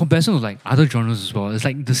like in comparison with like other genres as well, it's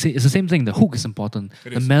like it's the same thing. The hook is important.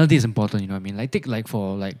 It The is. melody is important. You know what I mean? Like take like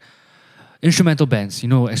for like instrumental bands. You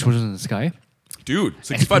know, Explosions in the Sky. Dude,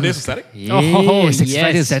 65 Days of Static? Yeah, Oh,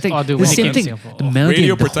 65 yes. Static. Oh, dude, the when it same came thing. to Singapore. The melody,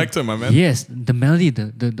 Radio and the Protector, hook. my man. Yes, the melody,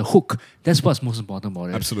 the hook. That's what's most important about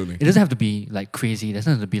it. Absolutely. It doesn't have to be like crazy. It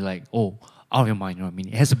doesn't have to be like out of your mind. You know what I mean?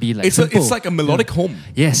 It has to be like It's simple. like a melodic home.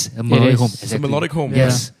 Yes, a melodic is. home. It's a Exactly. melodic home,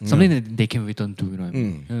 Yes, yeah. something that they can return to. You know what I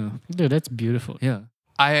mean? Dude, that's beautiful. Yeah.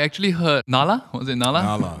 I actually heard Nala. Was it Nala?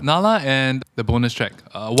 Nala. Nala and the bonus track.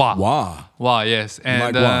 Wah. Wow. Wah, yes.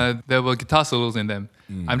 And like Wah? there were guitar solos in them.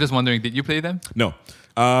 I'm just wondering, did you play them? No.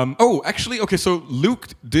 Actually, okay, so Luke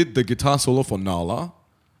did the guitar solo for Nala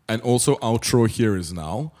and also outro Here Is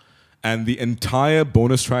Now. And the entire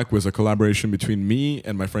bonus track was a collaboration between me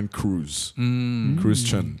and my friend Cruz. Cruz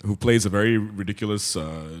Chen, who plays a very ridiculous...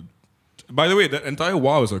 by the way, that entire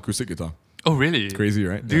Wow is acoustic guitar. Oh, really? Crazy,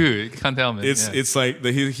 right? Dude, can't tell, man. It's Yeah. it's like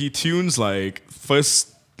he tunes like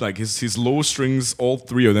first like his low strings, all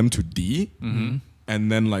three of them to D,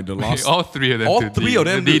 and then like the last all three of them. all to three D. of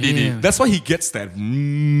them The D, to- D, D. Yeah. That's why he gets that.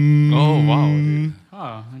 Oh, wow. Dude.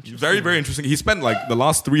 Oh, Very very interesting. He spent like the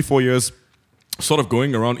last 3-4 years sort of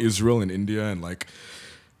going around Israel and India and like.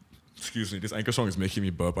 Excuse me, this anchor song is making me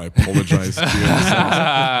burp. I apologize.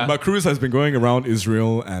 But Cruz has been going around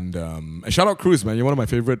Israel and shout out Cruz, man. You're one of my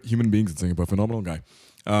favorite human beings in Singapore. Phenomenal guy.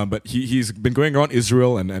 But he's been going around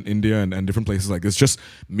Israel and India and different places like this, just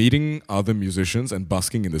meeting other musicians and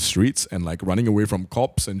busking in the streets and like running away from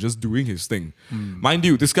cops and just doing his thing. Mind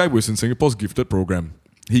you, this guy was in Singapore's gifted program.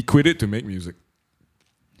 He quit it to make music.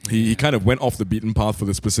 He kind of went off the beaten path for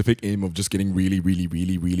the specific aim of just getting really, really,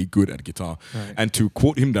 really, really good at guitar. Right. And to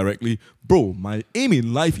quote him directly, bro, my aim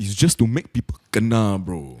in life is just to make people kena,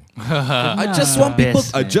 bro. I just want people.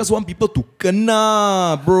 Best, I man. just want people to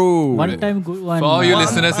kena, bro. one time good one. For all you One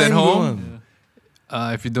listeners at time home,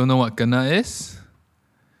 one. if you don't know what Kana is,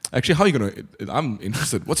 Actually, how are you gonna? I'm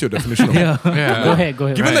interested. What's your definition of? Yeah. Yeah. Go ahead.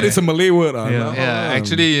 Given that it's a Malay word, Yeah,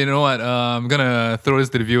 actually, you know what? I'm gonna throw this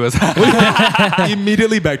to the viewers.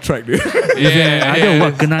 immediately backtrack, dude. yeah, Either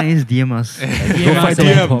what Kena is, DM us. Go fight the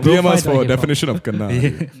DM, hip-hop. DM us fight for the a definition of kana.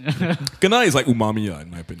 Kana is like umami,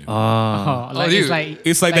 in my opinion. Oh, like, dude. it's like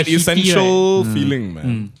It's like that heaty, essential right? feeling,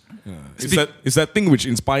 man. Yeah. It's that thing which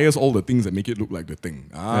inspires all the things that make it look like the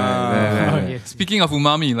thing. Oh, yes. Speaking of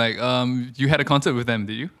umami, like you had a concert with them,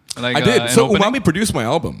 did you? Like I did. an So opening? Umami produced my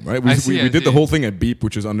album, right? I see, we I did the see. whole thing at Beep,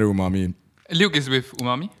 which is under Umami. Luke is with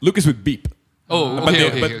umami. Luke is with Beep. Oh, okay, But,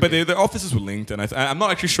 they, okay, but their offices were linked, and I'm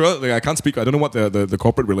not actually sure. Like, I can't speak. I don't know what the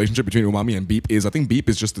corporate relationship between Umami and Beep is. I think Beep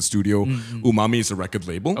is just the studio. Umami is a record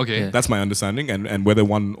label. Okay. Yeah. That's my understanding. And whether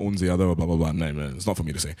one owns the other or blah, blah, blah. No, it's not for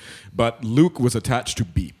me to say. But Luke was attached to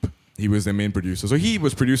Beep. He was their main producer. So he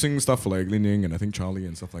was producing stuff for like Lin Ying and I think Charlie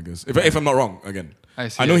and stuff like this. If I'm not wrong, again. I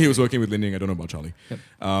see, I know I he see. was working with Lin Ying. I don't know about Charlie. Yep.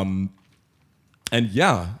 And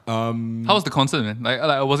yeah. How was the concert, man? Like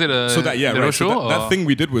was it a So that little right. show? So that or- thing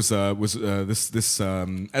we did was this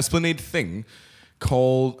Esplanade thing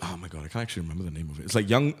called, oh my god, I can't actually remember the name of it. It's like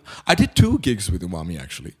I did 2 gigs with Umami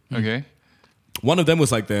actually. Okay. One of them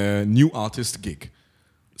was like the new artist gig.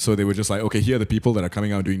 So they were just like, okay, here are the people that are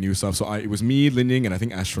coming out doing new stuff. So it was me, Lin Ying, and I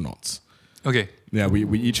think Astronauts. Okay. Yeah,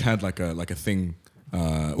 we each had like a thing.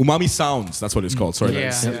 Umami Sounds, that's what it's called. Sorry, Yeah,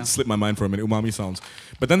 that yeah. slipped my mind for a minute. Umami Sounds.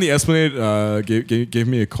 But then the Esplanade gave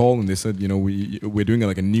me a call and they said, you know, we're doing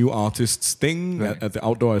like a new artists thing Right. at the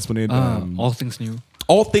outdoor Esplanade. All things new.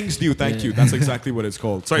 All things new, thank Yeah. you. That's exactly what it's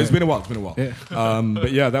called. Sorry, it's been a while.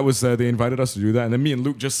 But yeah, that was they invited us to do that, and then me and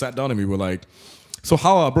Luke just sat down and we were like, "So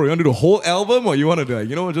how, bro? You want to do the whole album, or you want to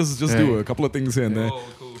do just do a couple of things here and there?" Oh,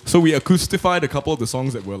 cool. So we acoustified a couple of the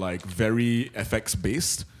songs that were like very FX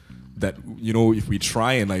based. That if we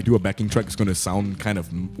try and like do a backing track, it's gonna sound kind of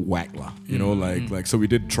whack lah. Like so we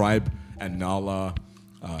did Tribe and Nala.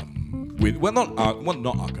 With not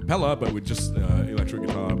a cappella, but with just electric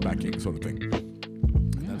guitar backing sort of thing.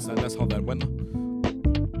 That's how that went.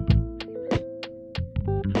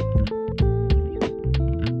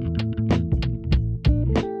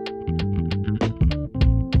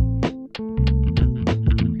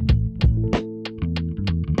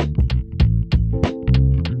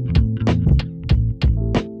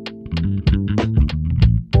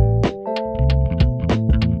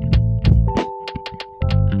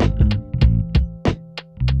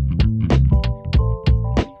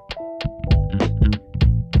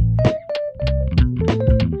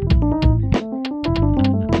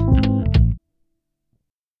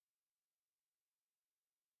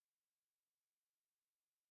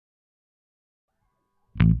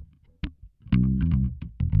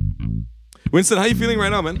 Winston, how you feeling right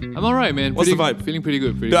now, man? I'm alright, man. What's the Feeling- vibe? Feeling pretty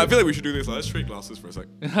good. Pretty Yeah, I good. feel like we should do this. Let's trade glasses for a sec.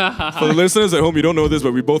 For the listeners at home, you don't know this,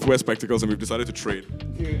 but we both wear spectacles and we've decided to trade.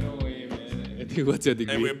 Dude, no way, man. Dude, what's your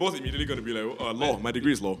degree? And we're both immediately going to be like, law. My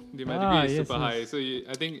degree is law. Dude, my degree is yes, super yes. high, so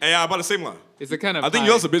I think Yeah, about the same lah. it's the kind of. I think high.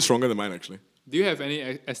 yours is a bit stronger than mine, actually. Do you have any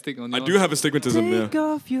astig on I yours? do have astigmatism, yeah.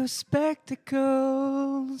 off your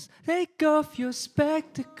spectacles. Take off your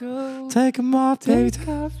spectacles. Take them off, baby. Take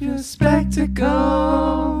off your spectacles.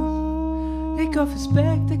 Take off your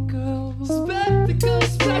spectacles. Spectacles,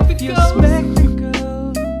 spectacles. Your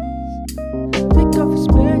spectacles. Take off your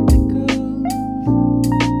spectacles.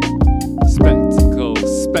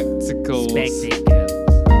 Spectacles.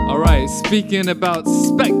 Alright, speaking about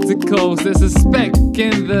spectacles, there's a speck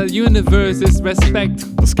in the universe, it's respect.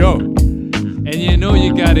 Let's go. And you know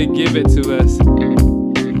you gotta give it to us.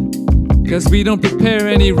 Cause we don't prepare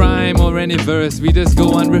any rhyme or any verse, we just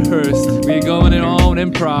go unrehearsed. We go in our own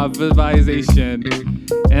improvisation.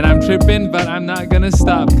 And I'm tripping, but I'm not gonna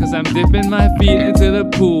stop. Cause I'm dipping my feet into the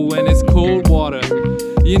pool when it's cold water.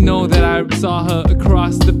 You know that I saw her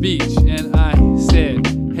across the beach. And I said,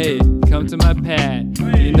 hey, come to my pad.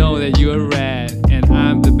 You know that you're a rat. And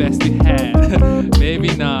I'm the best you had.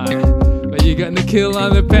 Maybe not. But you got Nikhil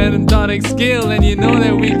on the pentatonic skill. And you know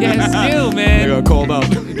that we get skill, man. I got called out.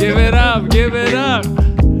 Give it up, give it up.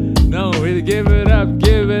 No, really, give it up,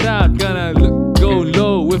 give it up. Gonna go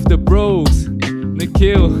low with the bros.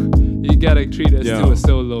 Nikhil, you gotta treat us Yeah. to a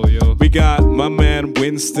solo, yo. We got my man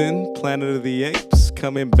Winston, Planet of the Apes,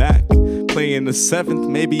 coming back. Playing the 7th,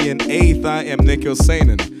 maybe an 8th. I am Nikhil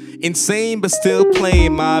Senan. Insane, but still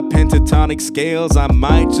playing my pentatonic scales. I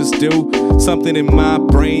might just do something in my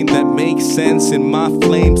brain that makes sense. In my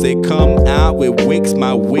flames, they come out with wigs.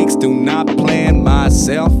 My wigs do not plan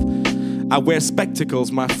myself. I wear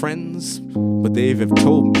spectacles, my friends. But they have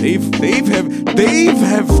told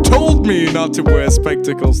me not to wear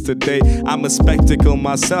spectacles today. I'm a spectacle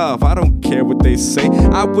myself, I don't care what they say.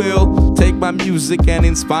 I will take my music and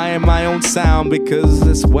inspire my own sound, because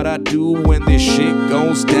that's what I do when this shit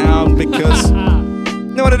goes down. Because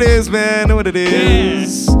know what it is, man, know what it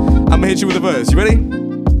is. I'ma hit you with a verse, you ready?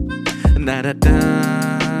 Da da da.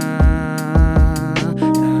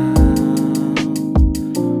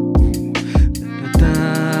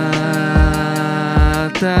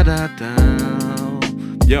 Da, da, da.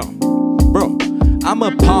 Yo, bro,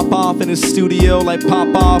 I'ma pop off in the studio like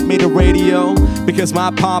Pop Off made a radio, because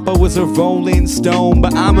my papa was a Rolling Stone.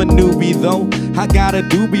 But I'm a newbie though, I got a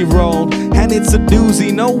doobie roll, and it's a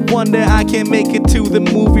doozy. No wonder I can't make it to the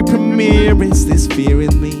movie premiere. Is this fear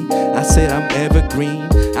in me? I said I'm evergreen.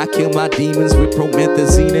 I kill my demons with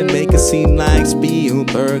promethazine and make it seem like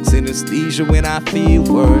Spielberg's anesthesia when I feel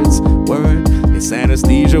words. Word, it's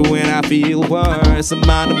anesthesia when I feel words. I'm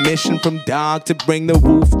on a mission from dog to bring the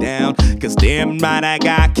wolf down, cause damn right I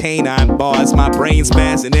got canine bars. My brain's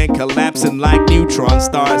spazzing and collapsing like neutron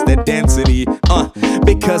stars. That density,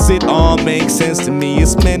 because it all makes sense to me.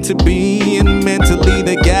 It's meant to be, and mentally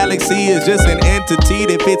the galaxy is just an entity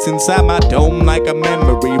that fits inside my dome like a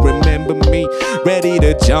memory. Remember me, ready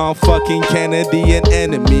to John fucking Kennedy an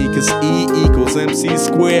enemy, cause E equals MC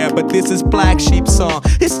squared. But this is Black Sheep's song,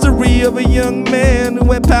 history of a young man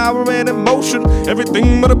who had power and emotion,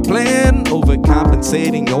 everything but a plan.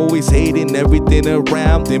 Overcompensating, always hating everything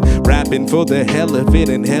around him, rapping for the hell of it,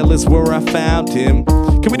 and hell is where I found him.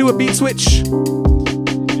 Can we do a beat switch?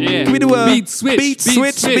 Yeah. Can we do a beat switch? Beat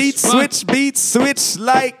switch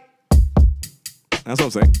like. That's what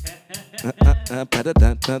I'm saying. That's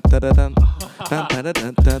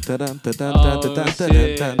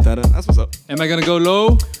what's up. Am I gonna go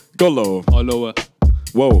low Go low. or lower?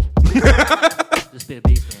 Whoa. Just bit of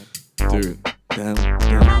bass, man. Dude.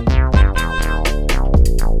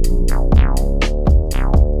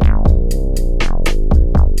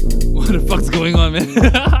 What the fuck's going on, man?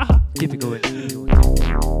 Keep it going.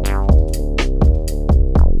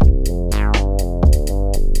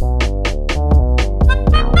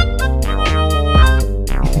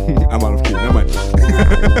 I'm out of key. Never mind.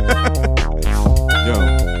 Yo.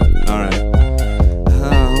 Alright.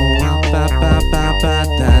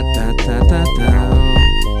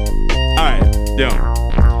 Alright. Yo.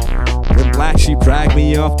 When Black Sheep dragged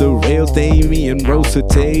me off the rails, they me and Rose to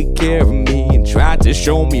take care of me, and tried to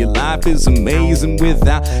show me life is amazing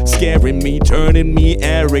without scaring me, turning me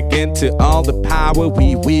arrogant to all the power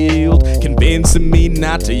we wield, convincing me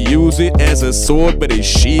not to use it as a sword but a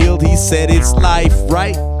shield. He said it's life,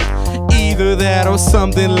 right? Either that or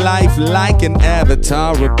something life like an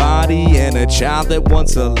avatar, a body and a child that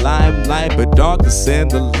wants a limelight, but darkness and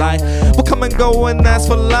the light will come and go, and that's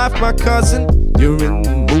for life, my cousin. You're in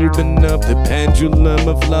the movement of the pendulum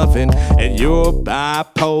of loving, and you're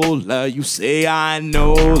bipolar. You say I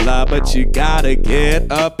know love, but you gotta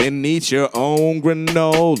get up and eat your own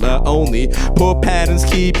granola. Only poor patterns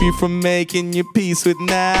keep you from making your peace with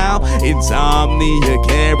now. Insomnia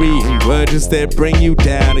carrying grudges that bring you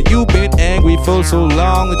down, and you've been angry for so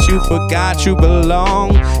long that you forgot you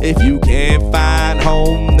belong. If you can't find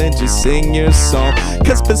home, then just sing your song,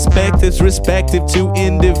 cause perspectives respective to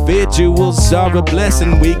individuals are a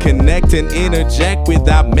blessing. We connect and interject with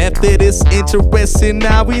our method. It's interesting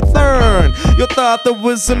how we learn. You thought there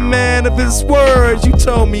was a man of his words. You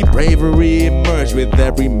told me bravery emerged with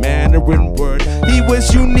every manner and word. He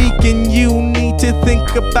was unique, and you need to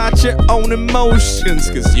think about your own emotions,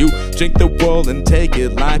 cause you drink the world and take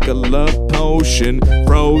it like a love potion.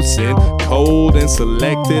 Frozen, cold, and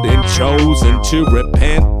selected and chosen to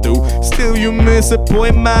repent through. Still you miss a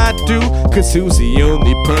point, my dude, cause who's the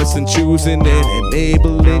only person choosing and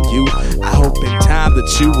enabling you? I hope in time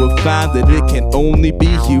that you will find that it can only be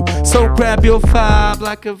you. So grab your vibe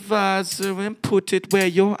like a visor and put it where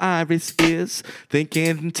your iris is.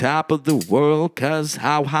 Thinking top of the world, cause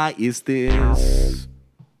how high is this?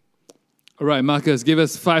 All right, Marcus, give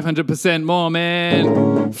us 500% more,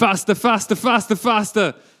 man. Faster, faster, faster,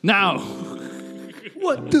 faster. Now.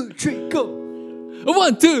 1, 2, 3, go.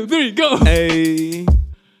 1, 2, 3, go. Hey.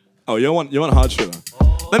 Oh, you want hard shit?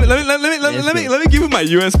 Let me give you my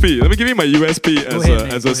USP. Let me give you my USP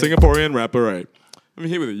as a Singaporean rapper, right? Let me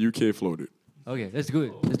hit with a UK flow, dude. Okay, let's do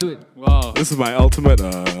it. Let's do it. Wow. This is my ultimate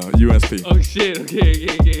USP. Oh shit.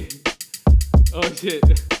 Okay. Oh shit.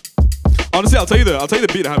 Honestly, I'll tell you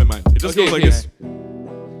the beat I have in mind. It just goes like this.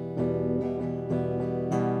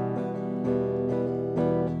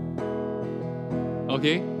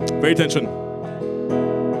 Okay. Very tension.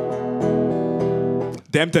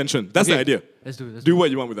 Damn tension. That's the Okay. idea. Let's do it. Let's Do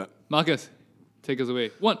what you want with that. Marcus, Take us away.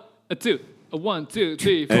 1, a 2, a 1, 2,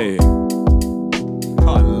 3, 4. Hey. Oh,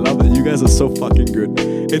 I love it. You guys are so fucking good.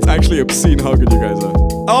 It's actually obscene how good you guys are.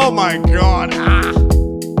 Oh my god. Ah.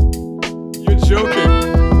 You're joking.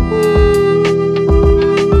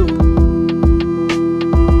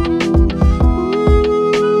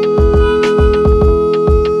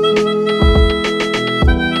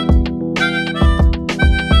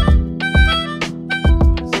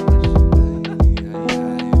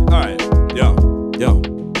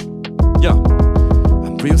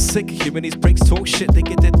 Sick of hearing these pricks talk shit, they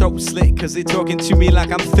get their throats slit cause they talking to me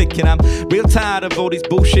like I'm thick. And I'm real tired of all these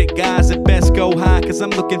bullshit guys that best go high cause I'm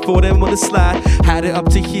looking for them on the slide. Had it up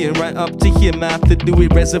to here, right up to here, mouth to do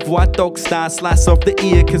it reservoir dog style, slice off the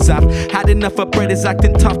ear cause I've had enough of brothers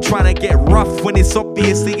acting tough, trying to get rough when it's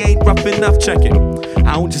obviously ain't rough enough. Check it,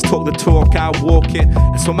 I don't just talk the talk, I walk it.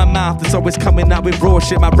 That's why my mouth is always coming out with raw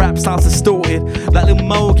shit. My rap style's distorted, like Lil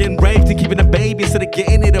Mo getting raped and keeping a baby instead of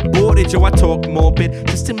getting it aborted. Yo, I talk morbid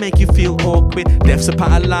just to make you feel awkward. Death's a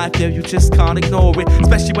part of life, yeah, you just can't ignore it.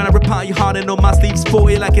 Especially when I rip out your heart and on my sleeve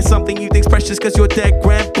sport it like it's something you think's precious cause your dead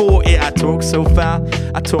grand bought it. I talk so foul,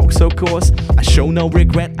 I talk so coarse, I show no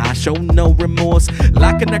regret, I show no remorse.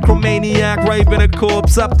 Like a necromaniac raping a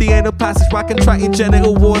corpse up the anal passage where I contracting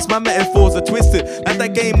genital warts. My metaphors are twisted like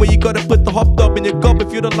that game where you gotta put the hot dog in your gob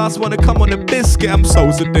if you're the last one to come on a biscuit. I'm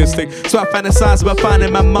so sadistic, so I fantasize about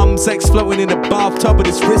finding my mum's ex floating in a bathtub with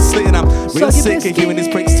his wrist slit. And I'm real sick of hearing these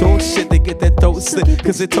pricks talk shit, they get their throats slit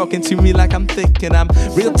cause they're talking to me like I'm thick. And I'm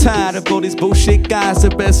real tired of all these bullshit guys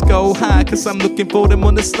that best go high cause I'm looking for them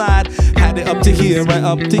on the slide. Had it up to here, right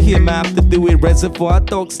up to here, man, have to do it reservoir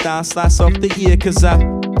dog style, slice off the ear cause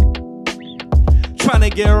I'm trying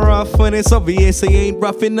to get rough when it's obvious they ain't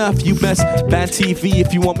rough enough. You best ban TV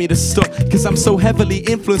if you want me to stop cause I'm so heavily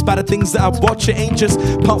influenced by the things that I watch. It ain't just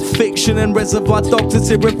Pulp Fiction and Reservoir Dogs,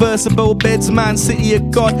 it's irreversible beds, Man City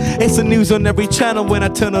of God. It's the news on every channel when I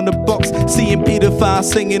turn on the box, seeing pedophiles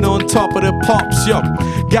singing on top of the pops. Yo,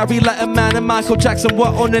 Gary Letterman and Michael Jackson,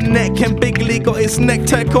 what on the neck? And Big Lee got his neck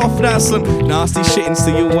take off. That's some nasty shit, and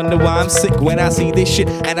so you wonder why I'm sick when I see this shit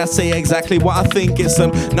and I say exactly what I think. It's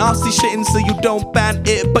some nasty shit, and so you don't ban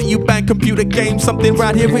it but you ban computer games. Something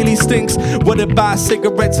right here really stinks. What about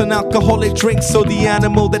cigarettes and alcoholic drinks? So the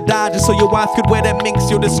animal that died just so your wife could wear that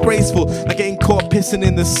minx. You're disgraceful, like getting caught pissing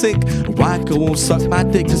in the sink. A white girl won't suck my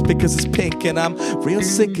dick just because it's pink. And I'm real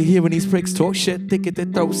sick of hearing these pricks talk shit, they get their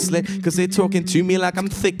throats slit cause they're talking to me like I'm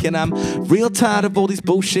thick. And I'm real tired of all these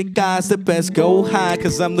bullshit guys that best go high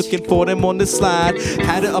cause I'm looking for them on the slide.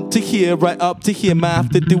 Had it up to here, right up to here, might have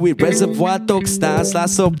to do it reservoir dog style,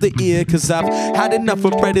 slice up the ear cause I've had enough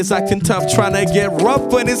of brothers acting tough, trying to get rough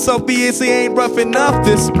when it's obvious they ain't rough enough.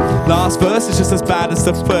 This last verse is just as bad as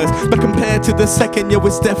the first, but compared to the second, yo,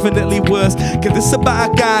 it's definitely worse cause it's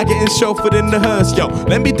about a guy getting chauffeured in the hearse. Yo,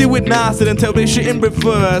 let me do it nicer than tell this shit in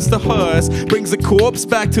reverse. The hearse brings the corpse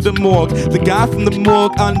back to the morgue. The guy from the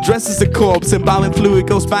morgue undresses the corpse, embalming fluid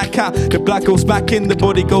goes back out, the blood goes back in, the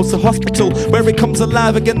body goes to hospital where it comes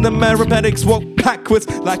alive again. The paramedics walk backwards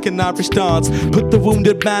like an Irish dance, put the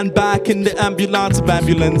wounded man back in the ambulance.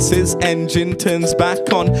 Ambulance's engine turns back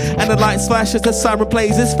on and the lights flash as the siren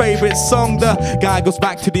plays his favorite song. The guy goes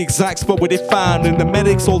back to the exact spot where they found him. The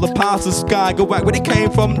medics, all the parts of the sky go back where they came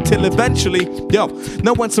from till eventually, yo,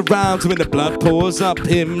 no one surrounds when the blood pours up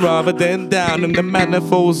him rather than down him. The man that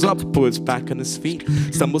falls upwards back on his feet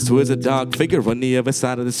stumbles towards a dark figure on the other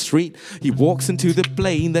side of the street. He walks into the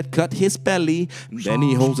plane that cut his belly, and then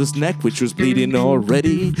he holds his neck which was bleeding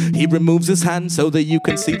already. He removes his hand so that you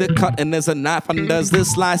can see the cut, and there's a knife under the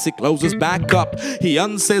slice. It closes back up. He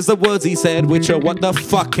unsays the words he said, which are what the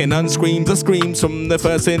fuck, and unscreams the screams from the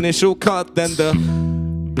first initial cut. Then the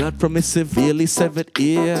blood from his severely severed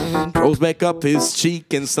ear rolls back up his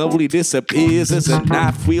cheek and slowly disappears as a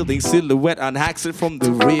knife-wielding silhouette unhacks it from the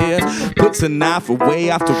rear, puts the knife away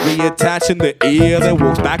after reattaching the ear, then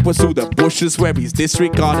walks backwards through the bushes where he's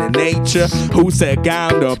disregarding nature. Who's that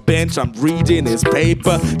guy on the bench? I'm reading his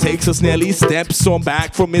paper. Takes us nearly steps on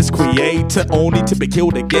back from his creator, only to be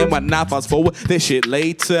killed again when I fast forward this shit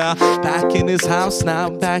later. Back in his house now,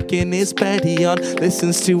 back in his bed, he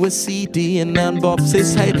listens to a CD and unbobs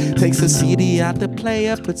his head. Takes the CD out the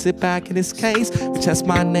player, puts it back in his case, which has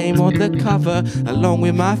my name on the cover along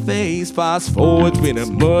with my face. Fast forward, been a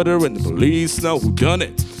murder and the police know who done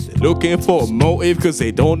it. They're looking for a motive cause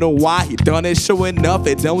they don't know why he done it. Sure enough,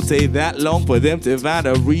 it don't take that long for them to find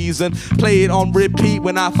a reason. Play it on repeat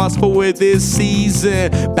when I fast forward this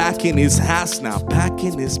season. Back in his house now, back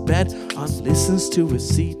in his bed, listens to a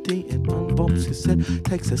CD and unbobs his head.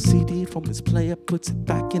 Takes a CD from his player, puts it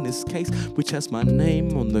back in his case, which has my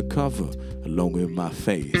name on the cover along with my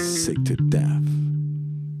face. Sick to death.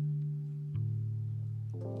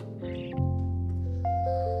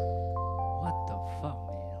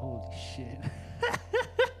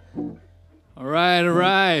 All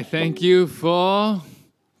right. Thank you for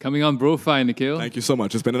coming on Brofi, Nikhil. Thank you so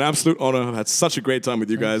much. It's been an absolute honor. I've had such a great time with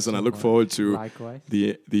you guys, and I look forward to Likewise.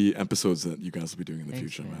 the episodes that you guys will be doing in the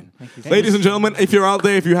future, man. Thank you. Ladies and gentlemen, if you're out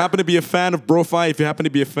there, if you happen to be a fan of Brofi, if you happen to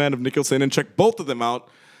be a fan of Nikhil Senan, check both of them out.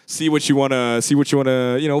 See what you wanna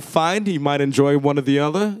find. You might enjoy one or the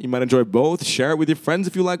other. You might enjoy both. Share it with your friends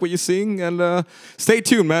if you like what you're seeing, and stay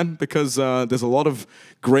tuned, man, because there's a lot of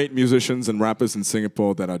great musicians and rappers in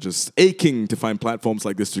Singapore that are just aching to find platforms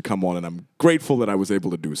like this to come on, and I'm grateful that I was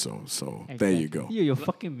able to do so. So there you go. You're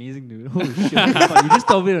fucking amazing, dude. Holy shit. You just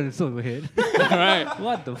told me on the top of my head. All right.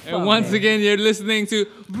 What the fuck? And once man? again, you're listening to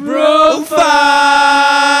Brofi.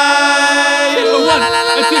 One, a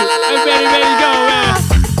two, and ready, go, man.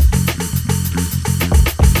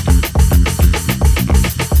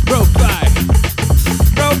 Brofi.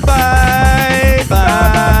 Bye,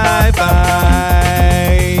 bye,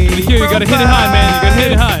 bye. Nikhil, you gotta hit it hard, man. You gotta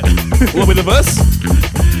hit it hard. What, with the verse?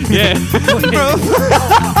 Yeah.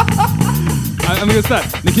 I'm gonna start.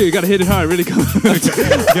 Nikhil, you gotta hit it hard. Really go. You're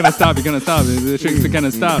gonna stop. The trick's to kind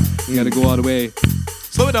of stop. You gotta go all the way.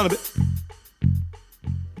 Slow it down a bit.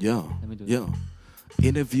 Yo.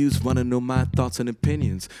 Interviews wanna know my thoughts and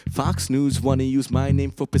opinions. Fox News wanna use my name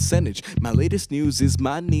for percentage. My latest news is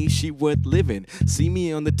my niche, she worth living. See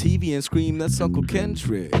me on the TV and scream, that's Uncle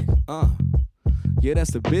Kendrick. Yeah, that's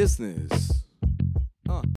the business.